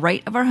top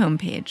right of our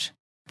homepage.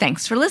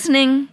 Thanks for listening.